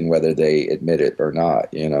Christian, whether they admit it or not,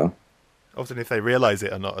 Often if they realize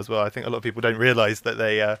it or not as well. I think a lot of people don't realize that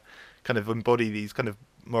they kind of embody these kind of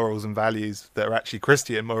morals and values that are actually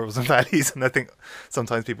Christian morals and values, and I think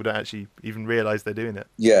sometimes people don't actually even realize they're doing it.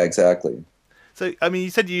 Yeah, exactly. So, I mean,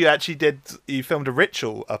 you said you filmed a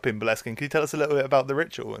ritual up in Boleskine. Can you tell us a little bit about the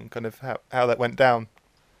ritual and kind of how that went down?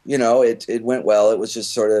 It went well. It was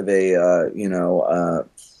just sort of a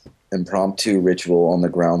impromptu ritual on the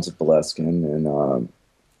grounds of Boleskine, and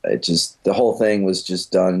the whole thing was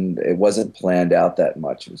just done. It wasn't planned out that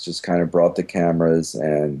much. It was just kind of brought the cameras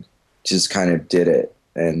and just kind of did it.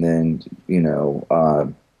 And then,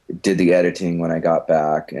 did the editing when I got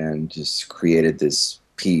back and just created this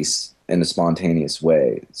piece in a spontaneous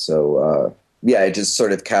way. So, it just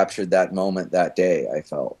sort of captured that moment that day, I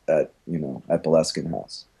felt, at Boleskine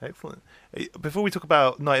House. Excellent. Before we talk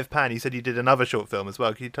about Night of Pan, you said you did another short film as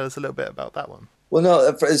well. Can you tell us a little bit about that one? Well,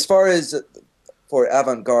 no, as far as for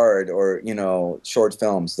avant-garde or, short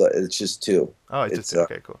films, it's just two. Oh, it's just two.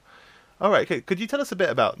 Okay, cool. All right, okay. Could you tell us a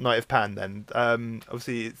bit about Night of Pan then?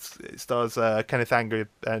 Obviously, it stars Kenneth Anger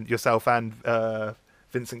and yourself and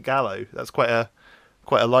Vincent Gallo. That's quite a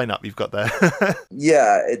lineup you've got there.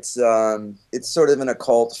 Yeah, it's sort of an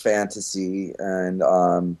occult fantasy, and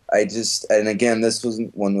again, this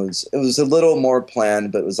was a little more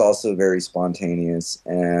planned, but it was also very spontaneous,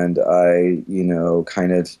 and I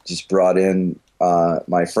kind of just brought in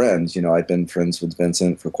my friends. I'd been friends with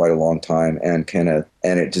Vincent for quite a long time and Kenneth,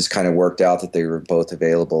 and it just kind of worked out that they were both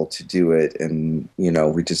available to do it. And,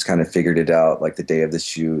 we just kind of figured it out like the day of the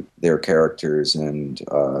shoot, their characters and,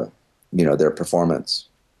 their performance.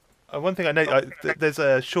 One thing I know, there's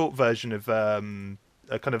a short version of a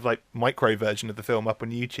kind of like micro version of the film up on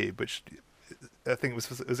YouTube, which I think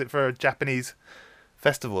was it for a Japanese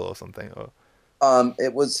festival or something? Or?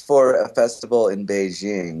 It was for a festival in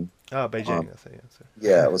Beijing. Oh, Beijing.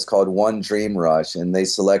 Yeah, it was called One Dream Rush, and they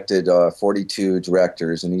selected 42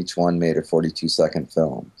 directors, and each one made a 42-second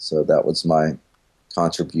film. So that was my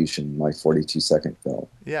contribution, my 42-second film.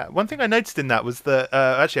 Yeah, one thing I noticed in that was that,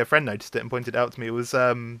 actually a friend noticed it and pointed it out to me, was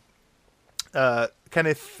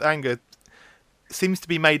Kenneth Anger seems to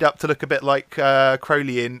be made up to look a bit like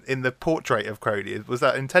Crowley in the portrait of Crowley. Was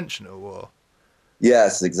that intentional, or...?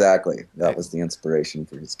 Yes, exactly. That was the inspiration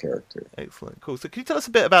for his character. Excellent, cool. So, can you tell us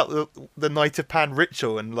a bit about the Night of Pan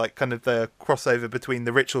ritual and like kind of the crossover between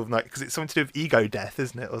the ritual of night, because it's something to do with ego death,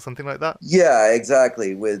 isn't it, or something like that? Yeah,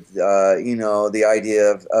 exactly. With the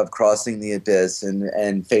idea of crossing the abyss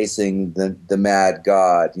and facing the mad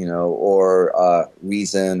god, or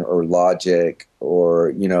reason or logic,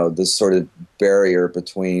 or this sort of barrier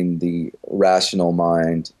between the rational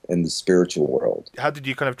mind and the spiritual world. How did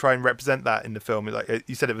you kind of try and represent that in the film? Like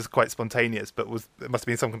you said, it was quite spontaneous, but it must have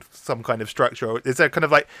been some kind of structure. Or is there kind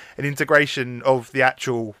of like an integration of the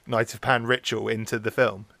actual Night of Pan ritual into the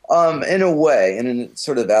film? In a way, in a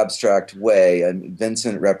sort of abstract way.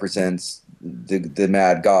 Vincent represents the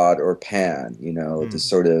mad god or Pan, the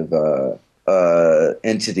sort of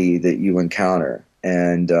entity that you encounter.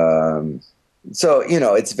 And so,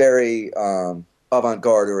 it's very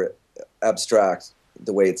avant-garde or abstract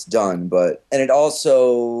the way it's done, and it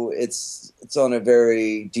also it's on a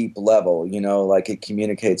very deep level, like it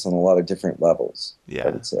communicates on a lot of different levels. Yeah, I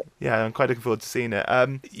would say. Yeah, I'm quite looking forward to seeing it.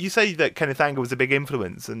 You say that Kenneth Anger was a big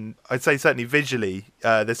influence, and I'd say certainly visually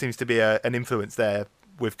there seems to be an influence there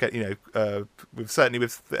with films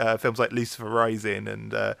like Lucifer Rising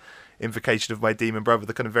and Invocation of My Demon Brother.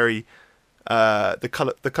 The kind of very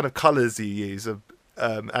the kind of colours you use,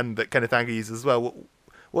 and that Kenneth Anger uses as well.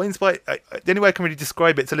 What inspired? The only way I can really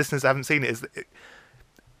describe it to listeners that haven't seen it is that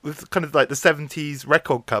with kind of like the 70s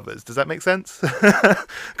record covers. Does that make sense?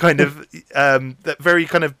 Kind of that very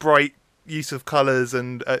kind of bright use of colours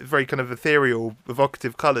and very kind of ethereal,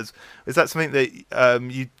 evocative colours. Is that something that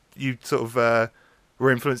you sort of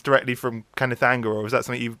were influenced directly from Kenneth Anger, or is that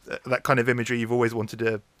something that kind of imagery you've always wanted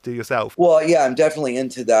to do yourself? Well, yeah, I'm definitely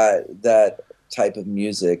into that type of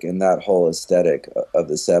music and that whole aesthetic of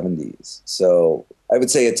the 70s. So I would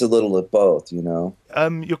say it's a little of both, you know.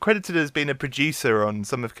 You're credited as being a producer on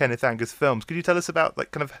some of Kenneth Anger's films. Could you tell us about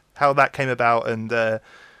like kind of how that came about and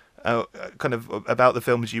kind of about the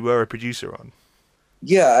films you were a producer on?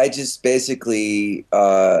 Yeah, I just basically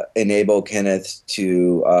enable Kenneth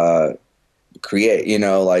to create, you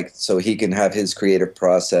know, like so he can have his creative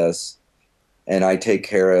process, and I take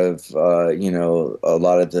care of you know, a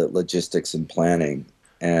lot of the logistics and planning,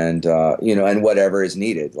 and you know, and whatever is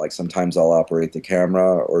needed. Like sometimes I'll operate the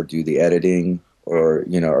camera or do the editing or,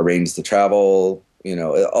 you know, arrange the travel, you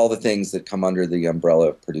know, all the things that come under the umbrella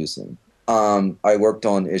of producing. I worked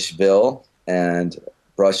on Ishville and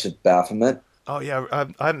Brush of Baphomet. Oh yeah,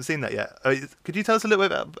 I haven't seen that yet. Could you tell us a little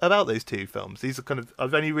bit about those two films? These are kind of,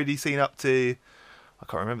 I've only really seen up to, I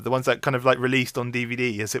can't remember, the ones that kind of like released on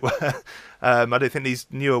DVD, as it were. I don't think these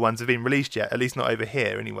newer ones have been released yet, at least not over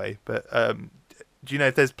here anyway. But do you know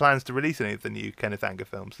if there's plans to release any of the new Kenneth Anger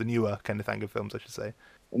films, the newer Kenneth Anger films, I should say?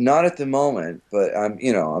 Not at the moment, but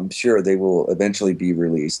I'm sure they will eventually be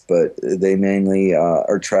released. But they mainly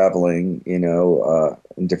are traveling, you know,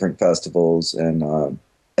 in different festivals and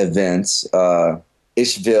events.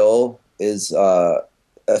 Ishville is a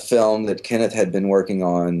film that Kenneth had been working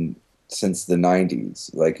on since the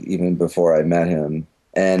 90s, like even before I met him.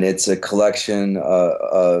 And it's a collection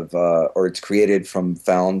or it's created from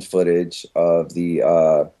found footage of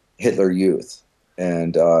the Hitler Youth,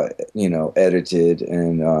 and you know, edited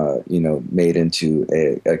and you know, made into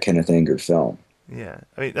a Kenneth Anger film. Yeah,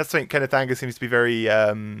 I mean that's something Kenneth Anger seems to be very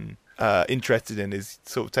interested in, is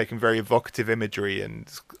sort of taking very evocative imagery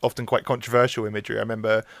and often quite controversial imagery. I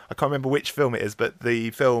can't remember which film it is, but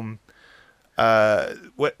the film,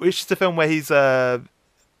 which is the film where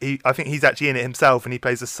I think he's actually in it himself and he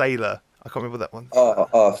plays a sailor. I can't remember that one.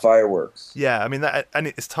 Fireworks. Yeah, I mean, that, and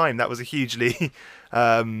at its time, that was a hugely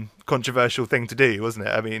controversial thing to do, wasn't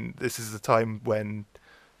it? I mean, this is a time when,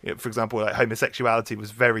 you know, for example, like homosexuality was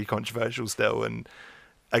very controversial still, and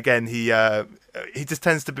again, he just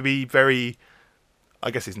tends to be very,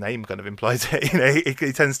 I guess his name kind of implies it, you know,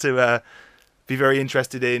 he tends to be very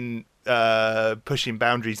interested in pushing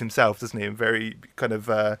boundaries himself, doesn't he? And very kind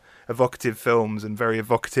of evocative films and very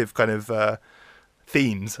evocative kind of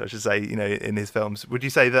themes, I should say, you know, in his films. Would you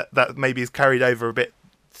say that maybe is carried over a bit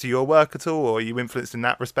to your work at all, or are you influenced in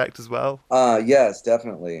that respect as well? Yes,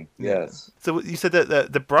 definitely. Yes. So you said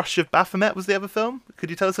that the Brush of Baphomet was the other film. Could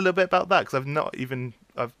you tell us a little bit about that? Because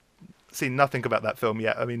I've seen nothing about that film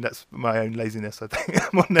yet. I mean, that's my own laziness, I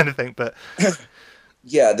think, more than anything. But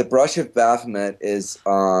yeah, the Brush of Baphomet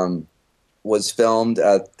was filmed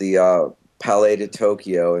at the Palais de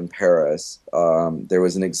Tokyo in Paris. There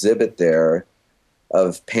was an exhibit there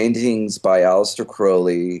of paintings by Aleister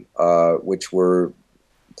Crowley, which were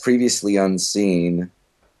previously unseen.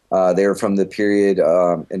 They were from the period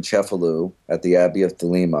in Cefalù at the Abbey of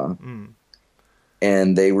Thelema.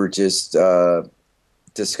 And they were just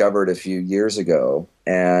discovered a few years ago.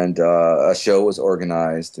 And a show was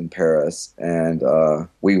organized in Paris, and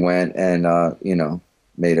we went and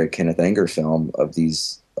made a Kenneth Anger film of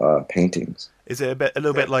these paintings. Is it a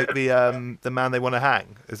little bit like the Man They Want to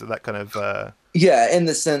Hang? Is it that kind of? Yeah, in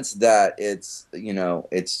the sense that it's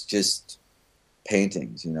just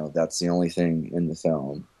paintings. That's the only thing in the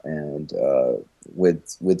film, and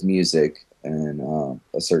with music and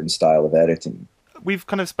a certain style of editing. We've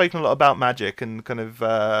kind of spoken a lot about magic and kind of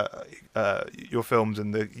your films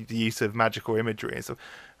and the use of magical imagery and stuff.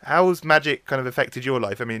 How has magic kind of affected your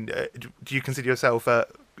life? I mean, do you consider yourself a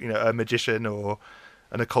magician or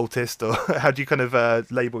an occultist, or how do you kind of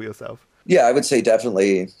label yourself? Yeah, I would say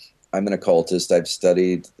definitely I'm an occultist. I've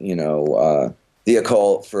studied, the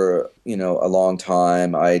occult for, a long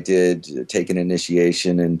time. I did take an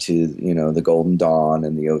initiation into, the Golden Dawn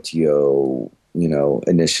and the OTO,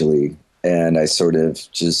 initially. And I sort of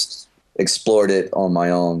just explored it on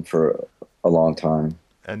my own for a long time.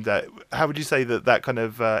 And how would you say that kind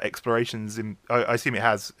of explorations, I assume it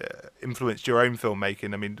has influenced your own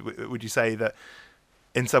filmmaking? I mean, would you say that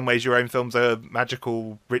in some ways your own films are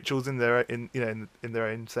magical rituals in their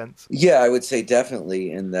own sense? Yeah, I would say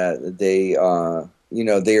definitely, in that they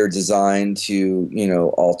they are designed to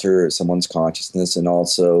alter someone's consciousness and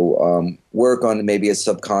also work on maybe a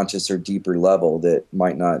subconscious or deeper level that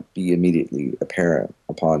might not be immediately apparent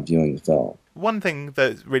upon viewing the film. one thing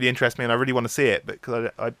that really interests me, and I really want to see it,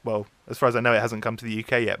 because well, as far as I know, it hasn't come to the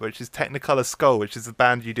UK yet, which is Technicolor Skull, which is the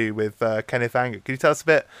band you do with Kenneth Anger. Can you tell us a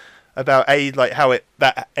bit about A, like how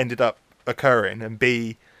that ended up occurring, and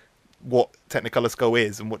B, what Technicolor Skull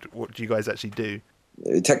is, and what do you guys actually do?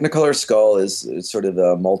 Technicolor Skull is sort of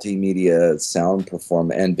a multimedia sound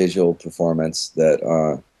and visual performance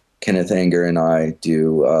that Kenneth Anger and I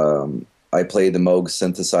do. I play the Moog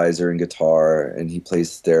synthesizer and guitar, and he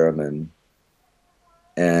plays theremin.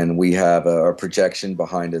 And we have a projection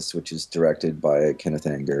behind us, which is directed by Kenneth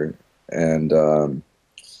Anger. And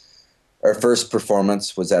our first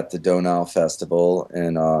performance was at the Donau Festival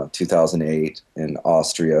in 2008 in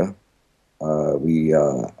Austria. We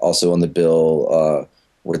also on the bill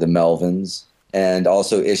were the Melvins, and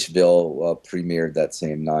also Ishville premiered that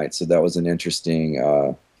same night. So that was an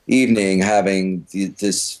interesting evening, having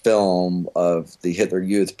this film of the Hitler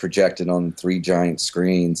Youth projected on 3 giant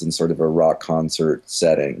screens in sort of a rock concert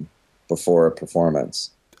setting before a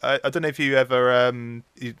performance. I don't know if you ever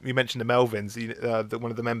you mentioned the Melvins.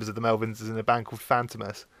 One of the members of the Melvins is in a band called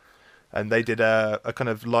Phantomus, and they did a kind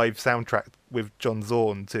of live soundtrack with John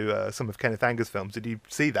Zorn to some of Kenneth Anger's films. Did you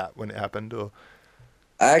see that when it happened, or?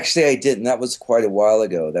 Actually, I didn't. That was quite a while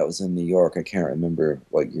ago. That was in New York. I can't remember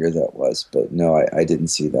what year that was, but no, I didn't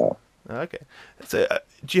see that. Okay. So,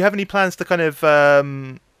 do you have any plans to kind of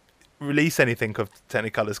release anything of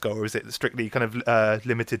Technicolor Skull, or is it strictly kind of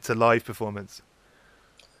limited to live performance?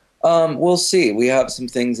 We'll see. We have some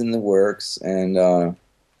things in the works, and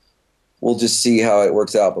we'll just see how it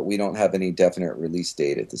works out, but we don't have any definite release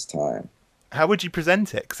date at this time. How would you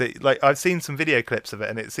present it? Because I've seen some video clips of it,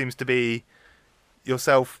 and it seems to be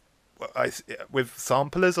yourself with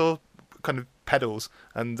samplers or kind of pedals,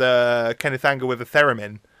 and Kenneth Anger with a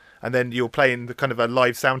theremin, and then you're playing the kind of a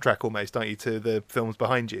live soundtrack almost, aren't you, to the films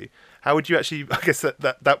behind you? How would you actually, I guess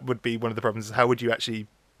that would be one of the problems, is how would you actually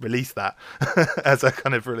release that as a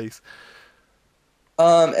kind of release?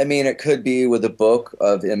 I mean, it could be with a book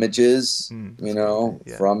of images,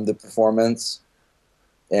 from the performance.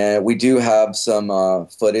 And we do have some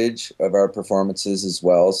footage of our performances as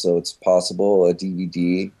well, so it's possible, a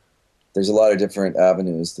DVD. There's a lot of different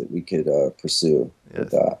avenues that we could pursue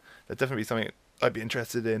with that. That's definitely something I'd be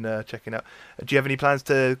interested in checking out. Do you have any plans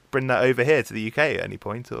to bring that over here to the UK at any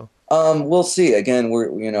point, or? We'll see. Again,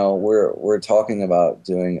 we're talking about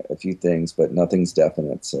doing a few things, but nothing's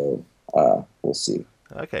definite, so we'll see.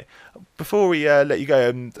 Okay. Before we let you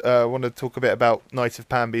go, I want to talk a bit about Night of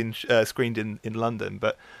Pan being screened in London,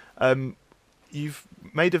 but you've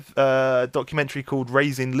made a documentary called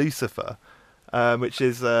Raising Lucifer, which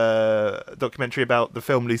is a documentary about the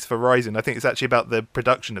film Lucifer Rising. I think it's actually about the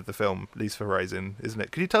production of the film Lucifer Rising, isn't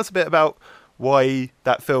it? Could you tell us a bit about why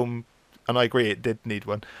that film, and I agree it did need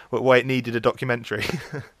one, but why it needed a documentary?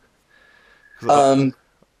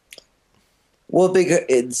 Well,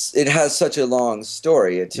 because it has such a long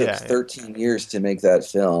story. It took 13 years to make that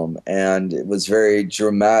film, and it was very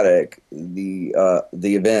dramatic. The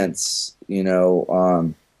events,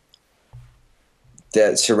 that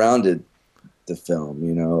surrounded the film,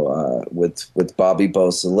 with Bobby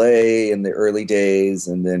Beausoleil in the early days,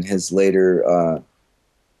 and then his later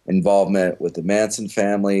involvement with the Manson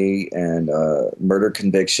family and murder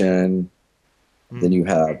conviction. Then you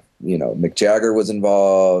have, Mick Jagger was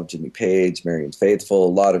involved, Jimmy Page, Marianne Faithfull,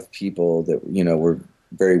 a lot of people that, were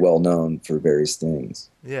very well known for various things.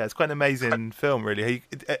 Yeah, it's quite an amazing film, really.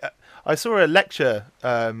 I saw a lecture.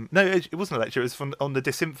 No, it wasn't a lecture. It was on the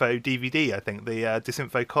Disinfo DVD, I think, the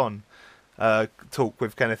Disinfo Con talk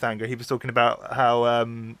with Kenneth Anger. He was talking about how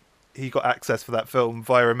he got access for that film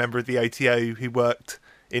via a member of the ATO who worked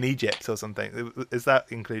in Egypt or something. Is that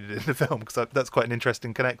included in the film? Because that's quite an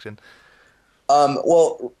interesting connection.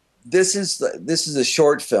 Well, this is a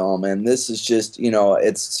short film, and this is just,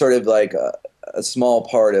 it's sort of like a small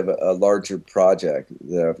part of a larger project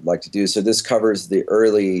that I'd like to do. So this covers the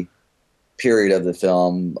early period of the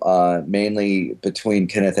film, mainly between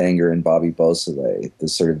Kenneth Anger and Bobby Beausoleil, the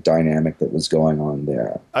sort of dynamic that was going on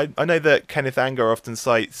there. I know that Kenneth Anger often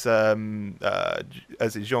cites as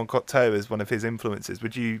Jean Cocteau as one of his influences.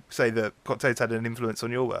 Would you say that Cocteau's had an influence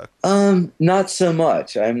on your work? Not so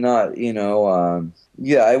much. I'm not,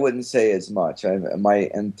 I wouldn't say as much. My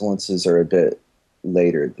influences are a bit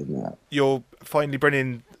later than that. You're finally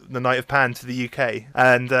bringing the Night of Pan to the UK,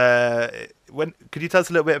 and could you tell us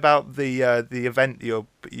a little bit about the event you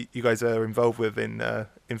guys are involved with in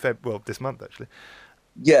this month, actually?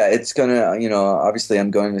 Yeah, it's gonna, obviously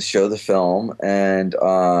I'm going to show the film, and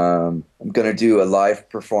I'm gonna do a live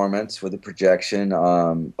performance with a projection,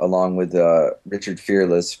 along with Richard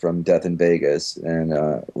Fearless from Death in Vegas, and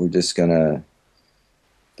we're just gonna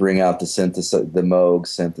bring out the Moog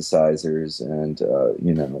synthesizers and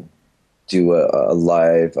do a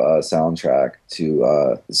live soundtrack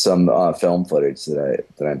to some film footage that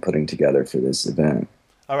I'm putting together for this event.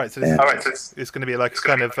 All right, so it's going to be like a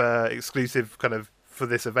kind of exclusive kind of for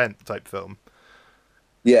this event type film.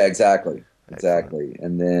 Yeah, exactly. Excellent.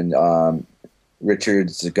 And then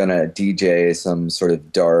Richard's gonna DJ some sort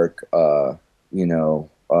of dark,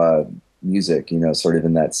 music, sort of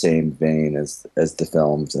in that same vein as the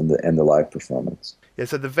films and the live performance. Yeah,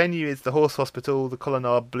 so the venue is the Horse Hospital, the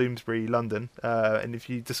Colonnade, Bloomsbury, London. And if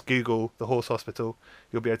you just Google the Horse Hospital,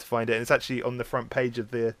 you'll be able to find it. And it's actually on the front page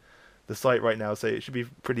of the site right now, so it should be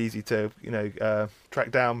pretty easy to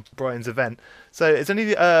track down Brian's event. So is there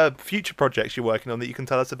any future projects you're working on that you can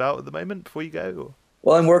tell us about at the moment before you go? Or?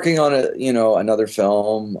 Well, I'm working on another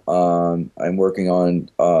film. I'm working on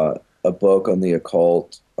a book on the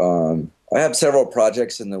occult. I have several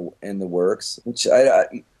projects in the works, which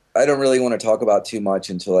I don't really want to talk about too much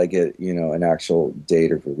until I get an actual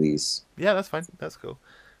date of release. Yeah, that's fine. That's cool.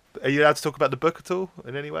 Are you allowed to talk about the book at all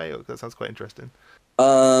in any way? That sounds quite interesting.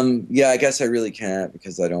 Yeah, I guess I really can't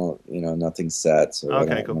because I don't, nothing's set. So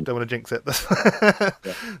okay, cool. Don't want to jinx it.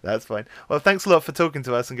 That's fine. Well, thanks a lot for talking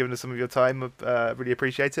to us and giving us some of your time. Really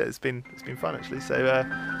appreciate it. It's been fun actually. So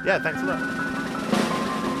yeah, thanks a lot.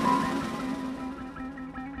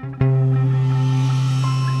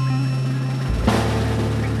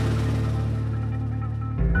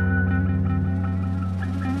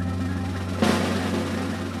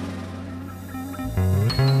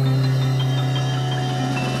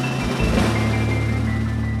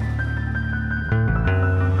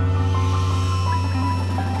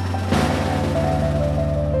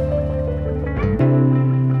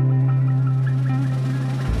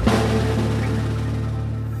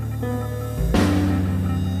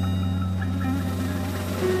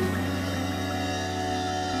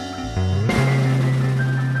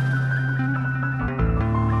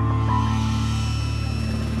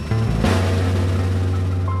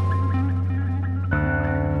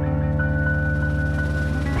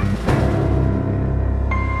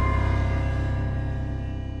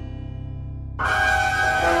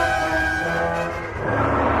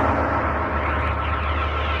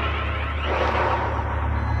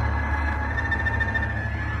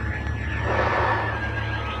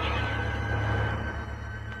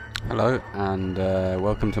 Hello and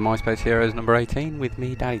welcome to MySpace Heroes number 18 with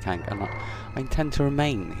me, Daddy Tank, and I intend to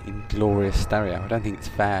remain in glorious stereo. I don't think it's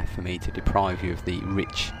fair for me to deprive you of the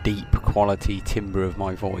rich, deep quality timbre of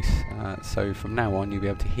my voice, so from now on you'll be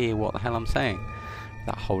able to hear what the hell I'm saying.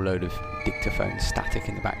 That whole load of dictaphone static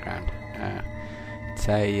in the background. It's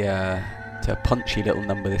a punchy little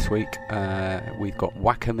number this week. We've got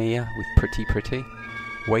Wackamia with Pretty Pretty,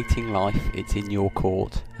 Waiting Life, It's in Your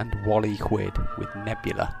Court, and Wally Quid with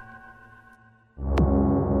Nebula.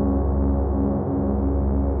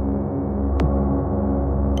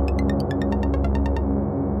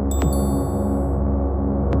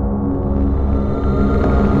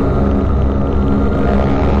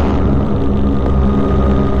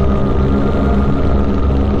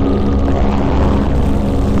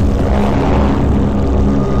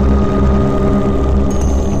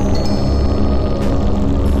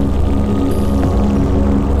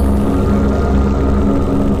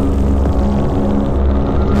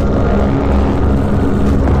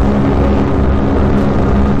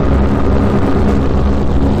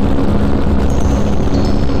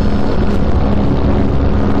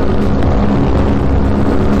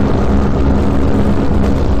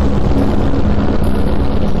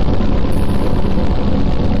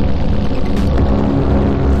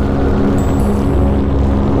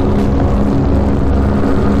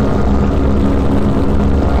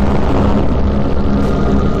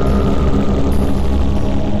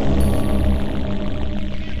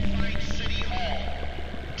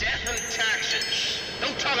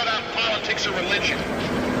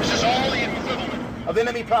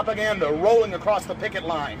 Rolling across the picket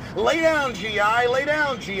line. Lay down, GI, lay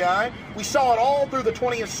down, GI. We saw it all through the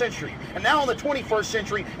 20th century. And now in the 21st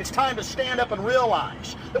century, it's time to stand up and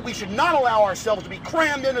realize that we should not allow ourselves to be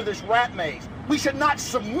crammed into this rat maze. We should not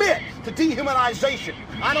submit to dehumanization.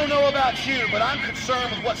 I don't know about you, but I'm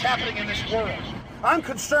concerned with what's happening in this world. I'm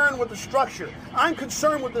concerned with the structure. I'm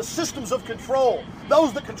concerned with the systems of control.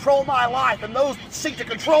 Those that control my life and those that seek to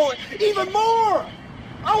control it even more.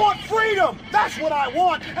 I want freedom! That's what I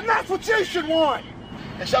want, and that's what you should want!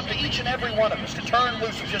 It's up to each and every one of us to turn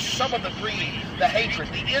loose of just some of the greed, the hatred,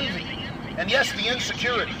 the envy, and yes, the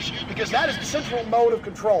insecurities, because that is the central mode of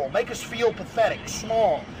control. Make us feel pathetic,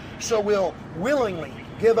 small, so we'll willingly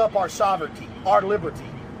give up our sovereignty, our liberty,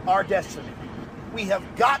 our destiny. We have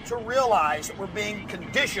got to realize that we're being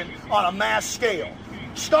conditioned on a mass scale.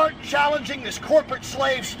 Start challenging this corporate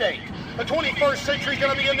slave state. The 21st century is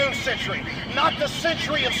going to be a new century. Not the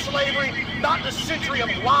century of slavery, not the century of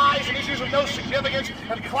lies and issues of no significance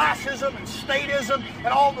and classism and statism and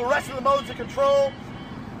all the rest of the modes of control.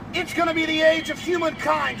 It's going to be the age of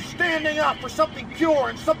humankind standing up for something pure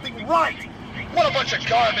and something right. What a bunch of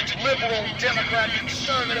garbage, liberal, Democrat,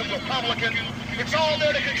 conservative, Republican. It's all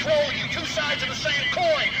there to control you, two sides of the same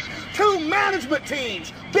coin. Two management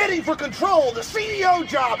teams bidding for control, the CEO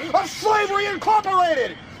job of Slavery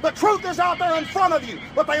Incorporated. The truth is out there in front of you,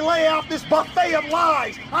 but they lay out this buffet of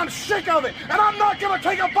lies. I'm sick of it, and I'm not going to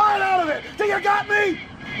take a bite out of it. Do you got me?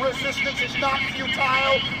 Resistance is not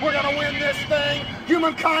futile. We're going to win this thing.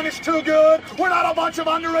 Humankind is too good. We're not a bunch of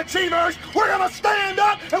underachievers. We're going to stand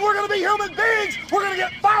up, and we're going to be human beings. We're going to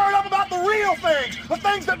get fired up about the real things, the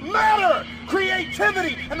things that matter,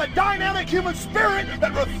 creativity, and the dynamic human spirit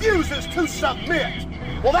that refuses to submit.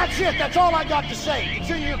 Well, that's it. That's all I got to say. It's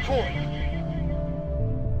in your court.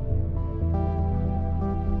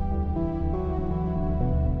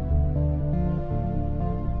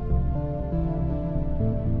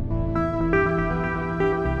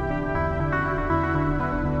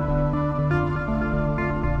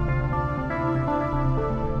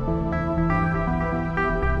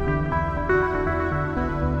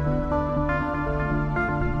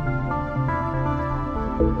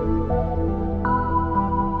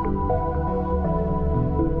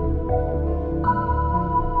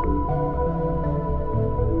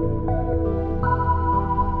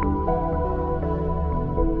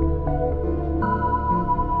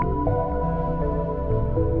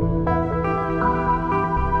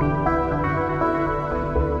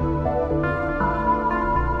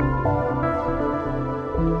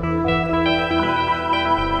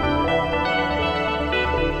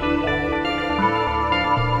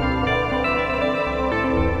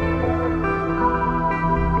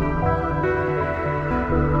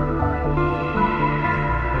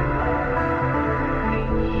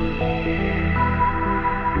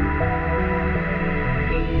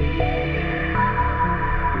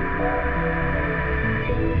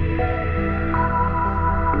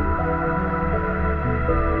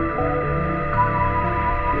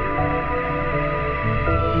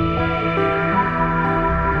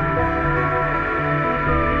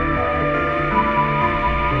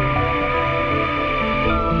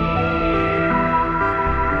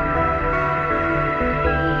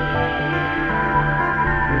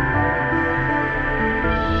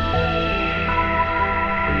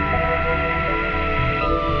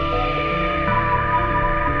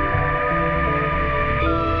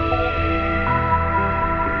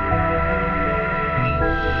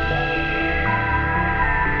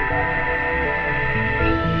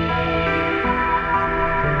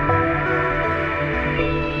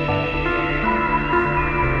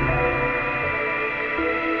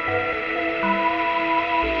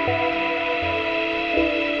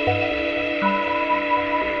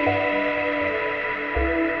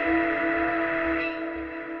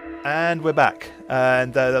 And we're back,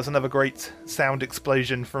 and that was another great sound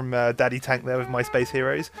explosion from Daddy Tank there with My Space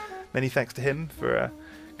Heroes. Many thanks to him for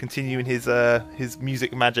continuing his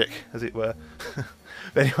music magic, as it were.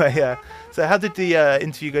 But anyway, so how did the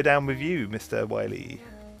interview go down with you, Mr. Wiley?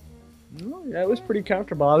 Oh, yeah, it was pretty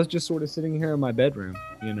comfortable. I was just sort of sitting here in my bedroom,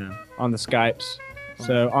 on the Skypes,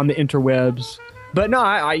 so on the interwebs. But no,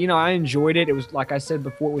 I enjoyed it. It was, like I said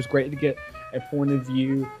before, it was great to get a point of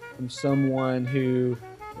view from someone who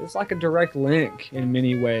is like a direct link in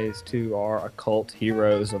many ways to our occult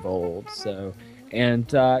heroes of old. So, and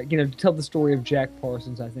to tell the story of Jack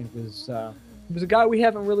Parsons, I think was a guy we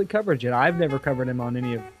haven't really covered yet. I've never covered him on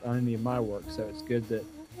any of my work, so it's good that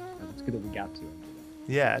we got to.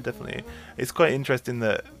 Yeah, definitely. It's quite interesting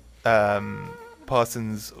that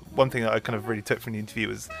Parsons. One thing that I kind of really took from the interview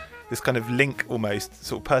was this kind of link, almost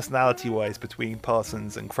sort of personality-wise, between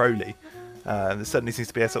Parsons and Crowley. There certainly seems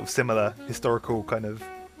to be a sort of similar historical kind of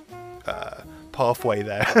pathway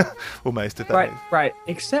there, almost. If that right.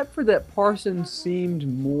 Except for that, Parsons seemed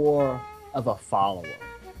more of a follower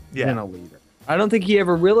than a leader. I don't think he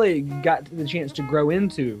ever really got the chance to grow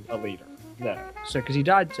into a leader, though. So, because he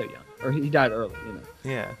died so young, or he died early,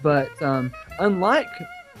 Yeah. But unlike,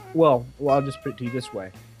 well, I'll just put it to you this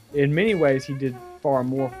way: in many ways, he did far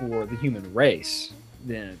more for the human race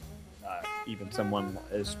than even someone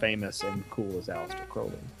as famous and cool as Aleister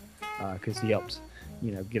Crowley, because he helped,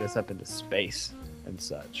 get us up into space and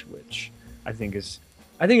such, which I think is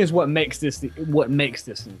what makes this an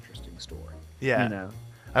interesting story. Yeah.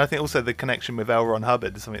 And I think also the connection with L. Ron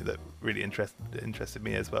Hubbard is something that really interested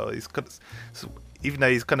me as well. He's even though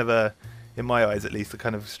he's kind of in my eyes at least, a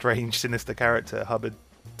kind of strange, sinister character, Hubbard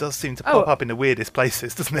does seem to pop up in the weirdest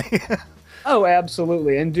places, doesn't he? Oh,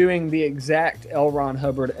 absolutely. And doing the exact L. Ron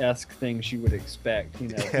Hubbard-esque things you would expect. He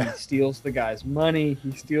steals the guy's money,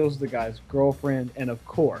 he steals the guy's girlfriend, and of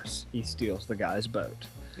course, he steals the guy's boat.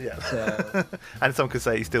 Yeah. So, and some could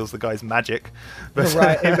say he steals the guy's magic. But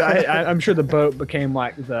right. I'm sure the boat became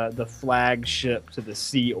like the flagship to the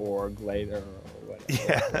Sea Org later. Or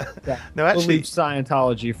whatever. Yeah. No, actually, we'll leave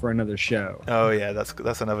Scientology for another show. Oh yeah,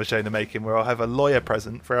 that's another show to make him where I'll have a lawyer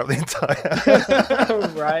present throughout the entire.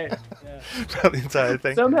 Right. Yeah. Throughout the entire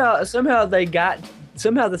thing.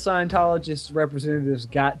 Somehow the Scientologist representatives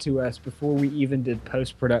got to us before we even did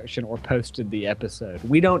post-production or posted the episode.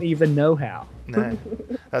 We don't even know how. No,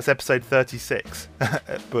 that's episode 36.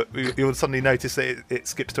 But you'll suddenly notice that it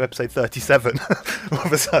skips to episode 37 all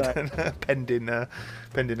of a sudden, right. pending a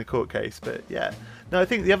court case. But yeah, no, I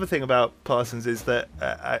think the other thing about Parsons is that,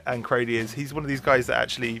 and Crowley, is he's one of these guys that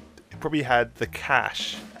actually probably had the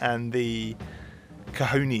cash and the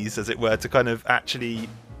cojones, as it were, to kind of actually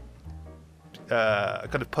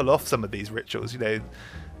kind of pull off some of these rituals.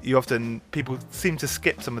 People seem to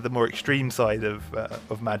skip some of the more extreme side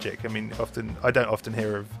of magic. I mean, I don't often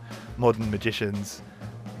hear of modern magicians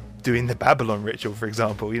doing the Babylon ritual, for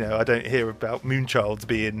example. I don't hear about Moonchilds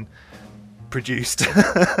being produced,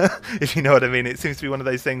 if you know what I mean. It seems to be one of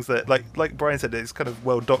those things that, like Brian said, it's kind of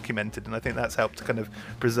well documented, and I think that's helped to kind of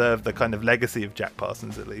preserve the kind of legacy of Jack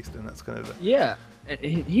Parsons, at least. And that's kind of yeah.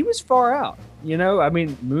 He was far out, I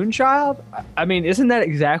mean, Moonchild. I mean, isn't that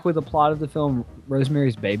exactly the plot of the film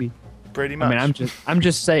Rosemary's Baby? Pretty much. I mean, I'm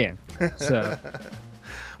just saying. So,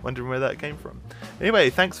 wondering where that came from.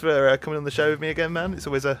 Anyway, thanks for coming on the show with me again, man. It's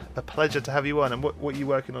always a pleasure to have you on. And what are you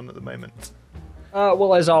working on at the moment?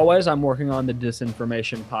 Well, as always, I'm working on the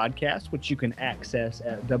Disinformation Podcast, which you can access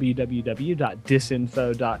at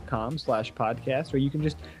www.disinfo.com/podcast, or you can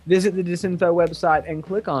just visit the Disinfo website and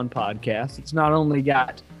click on podcast. It's not only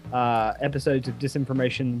got episodes of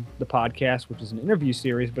Disinformation, the podcast, which is an interview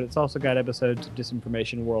series, but it's also got episodes of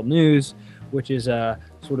Disinformation World News, which is a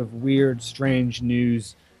sort of weird, strange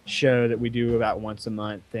news show that we do about once a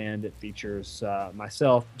month, and it features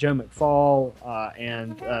myself, Joe McFall,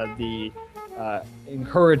 and the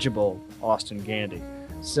incorrigible Austin Gandy.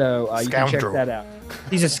 So you can check that out.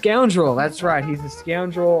 He's a scoundrel. That's right. He's a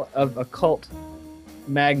scoundrel of occult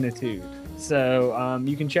magnitude. So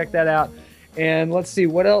you can check that out. And let's see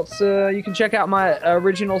what else. You can check out my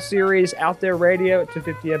original series, Out There Radio. It's a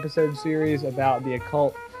 50-episode series about the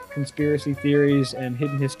occult, conspiracy theories, and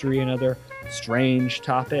hidden history and other strange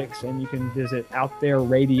topics. And you can visit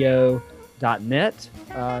outthereRadio.net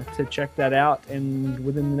to check that out. And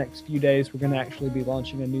within the next few days, we're going to actually be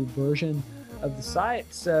launching a new version of the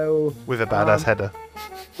site. So with a badass header.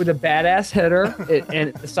 With a badass header,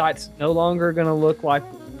 and the site's no longer going to look like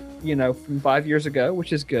from 5 years ago,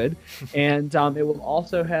 which is good. And it will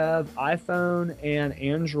also have iPhone and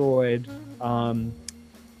Android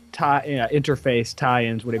interface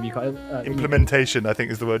tie-ins, whatever you call it. Implementation, I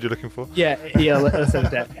think, is the word you're looking for. Yeah. Let's say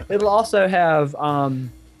that. It'll also have,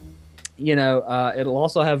 it'll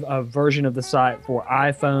also have a version of the site for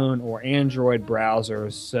iPhone or Android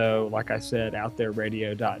browsers. So, like I said,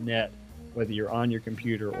 outthereRadio.net, whether you're on your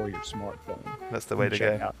computer or your smartphone. That's the way to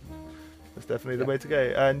go. Out. That's definitely the way to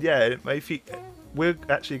go. And yeah, we're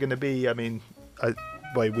actually going to be,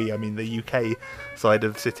 by we, I mean the UK side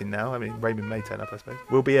of Sitting Now. I mean, Raymond may turn up, I suppose.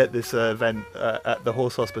 We'll be at this event at the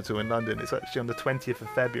Horse Hospital in London. It's actually on the 20th of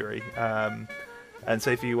February. And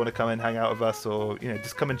so if you want to come and hang out with us, or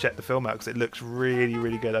just come and check the film out, because it looks really,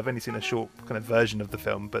 really good. I've only seen a short kind of version of the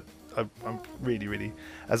film, but I'm really, really,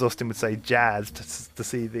 as Austin would say, jazzed to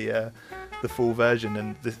see the full version.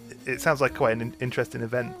 And it sounds like quite an interesting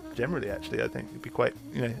event generally. Actually, I think it'd be quite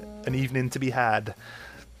an evening to be had.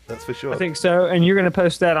 That's for sure. I think so. And you're going to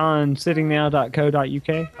post that on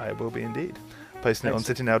sittingnow.co.uk? I will be indeed. Posting it on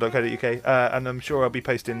sittingnow.co.uk. And I'm sure I'll be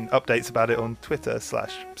posting updates about it on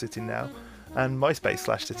Twitter/sittingnow and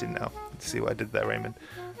MySpace/sittingnow. See what I did there, Raymond?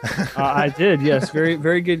 I did, yes. Very,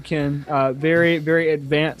 very good, Ken. Very, very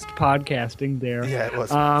advanced podcasting there. Yeah, it was.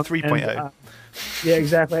 3.0. Yeah,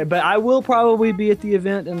 exactly. But I will probably be at the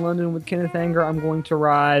event in London with Kenneth Anger. I'm going to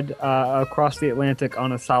ride across the Atlantic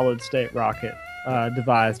on a solid-state rocket.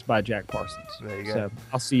 devised by Jack Parsons. There you go. So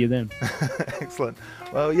I'll see you then. Excellent.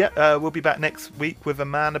 Well, yeah, we'll be back next week with a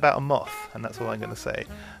man about a moth, and that's all I'm going to say.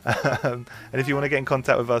 And if you want to get in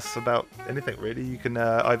contact with us about anything, really, you can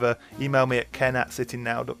either email me at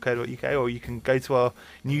ken@sittingnow.co.uk, or you can go to our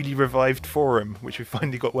newly revived forum, which we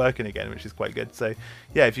finally got working again, which is quite good. So,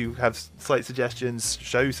 yeah, if you have site suggestions,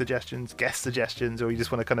 show suggestions, guest suggestions, or you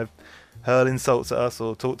just want to kind of hurl insults at us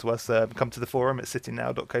or talk to us, come to the forum at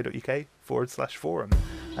sittingnow.co.uk/forum.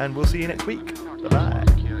 And we'll see you next week.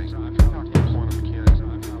 Bye-bye.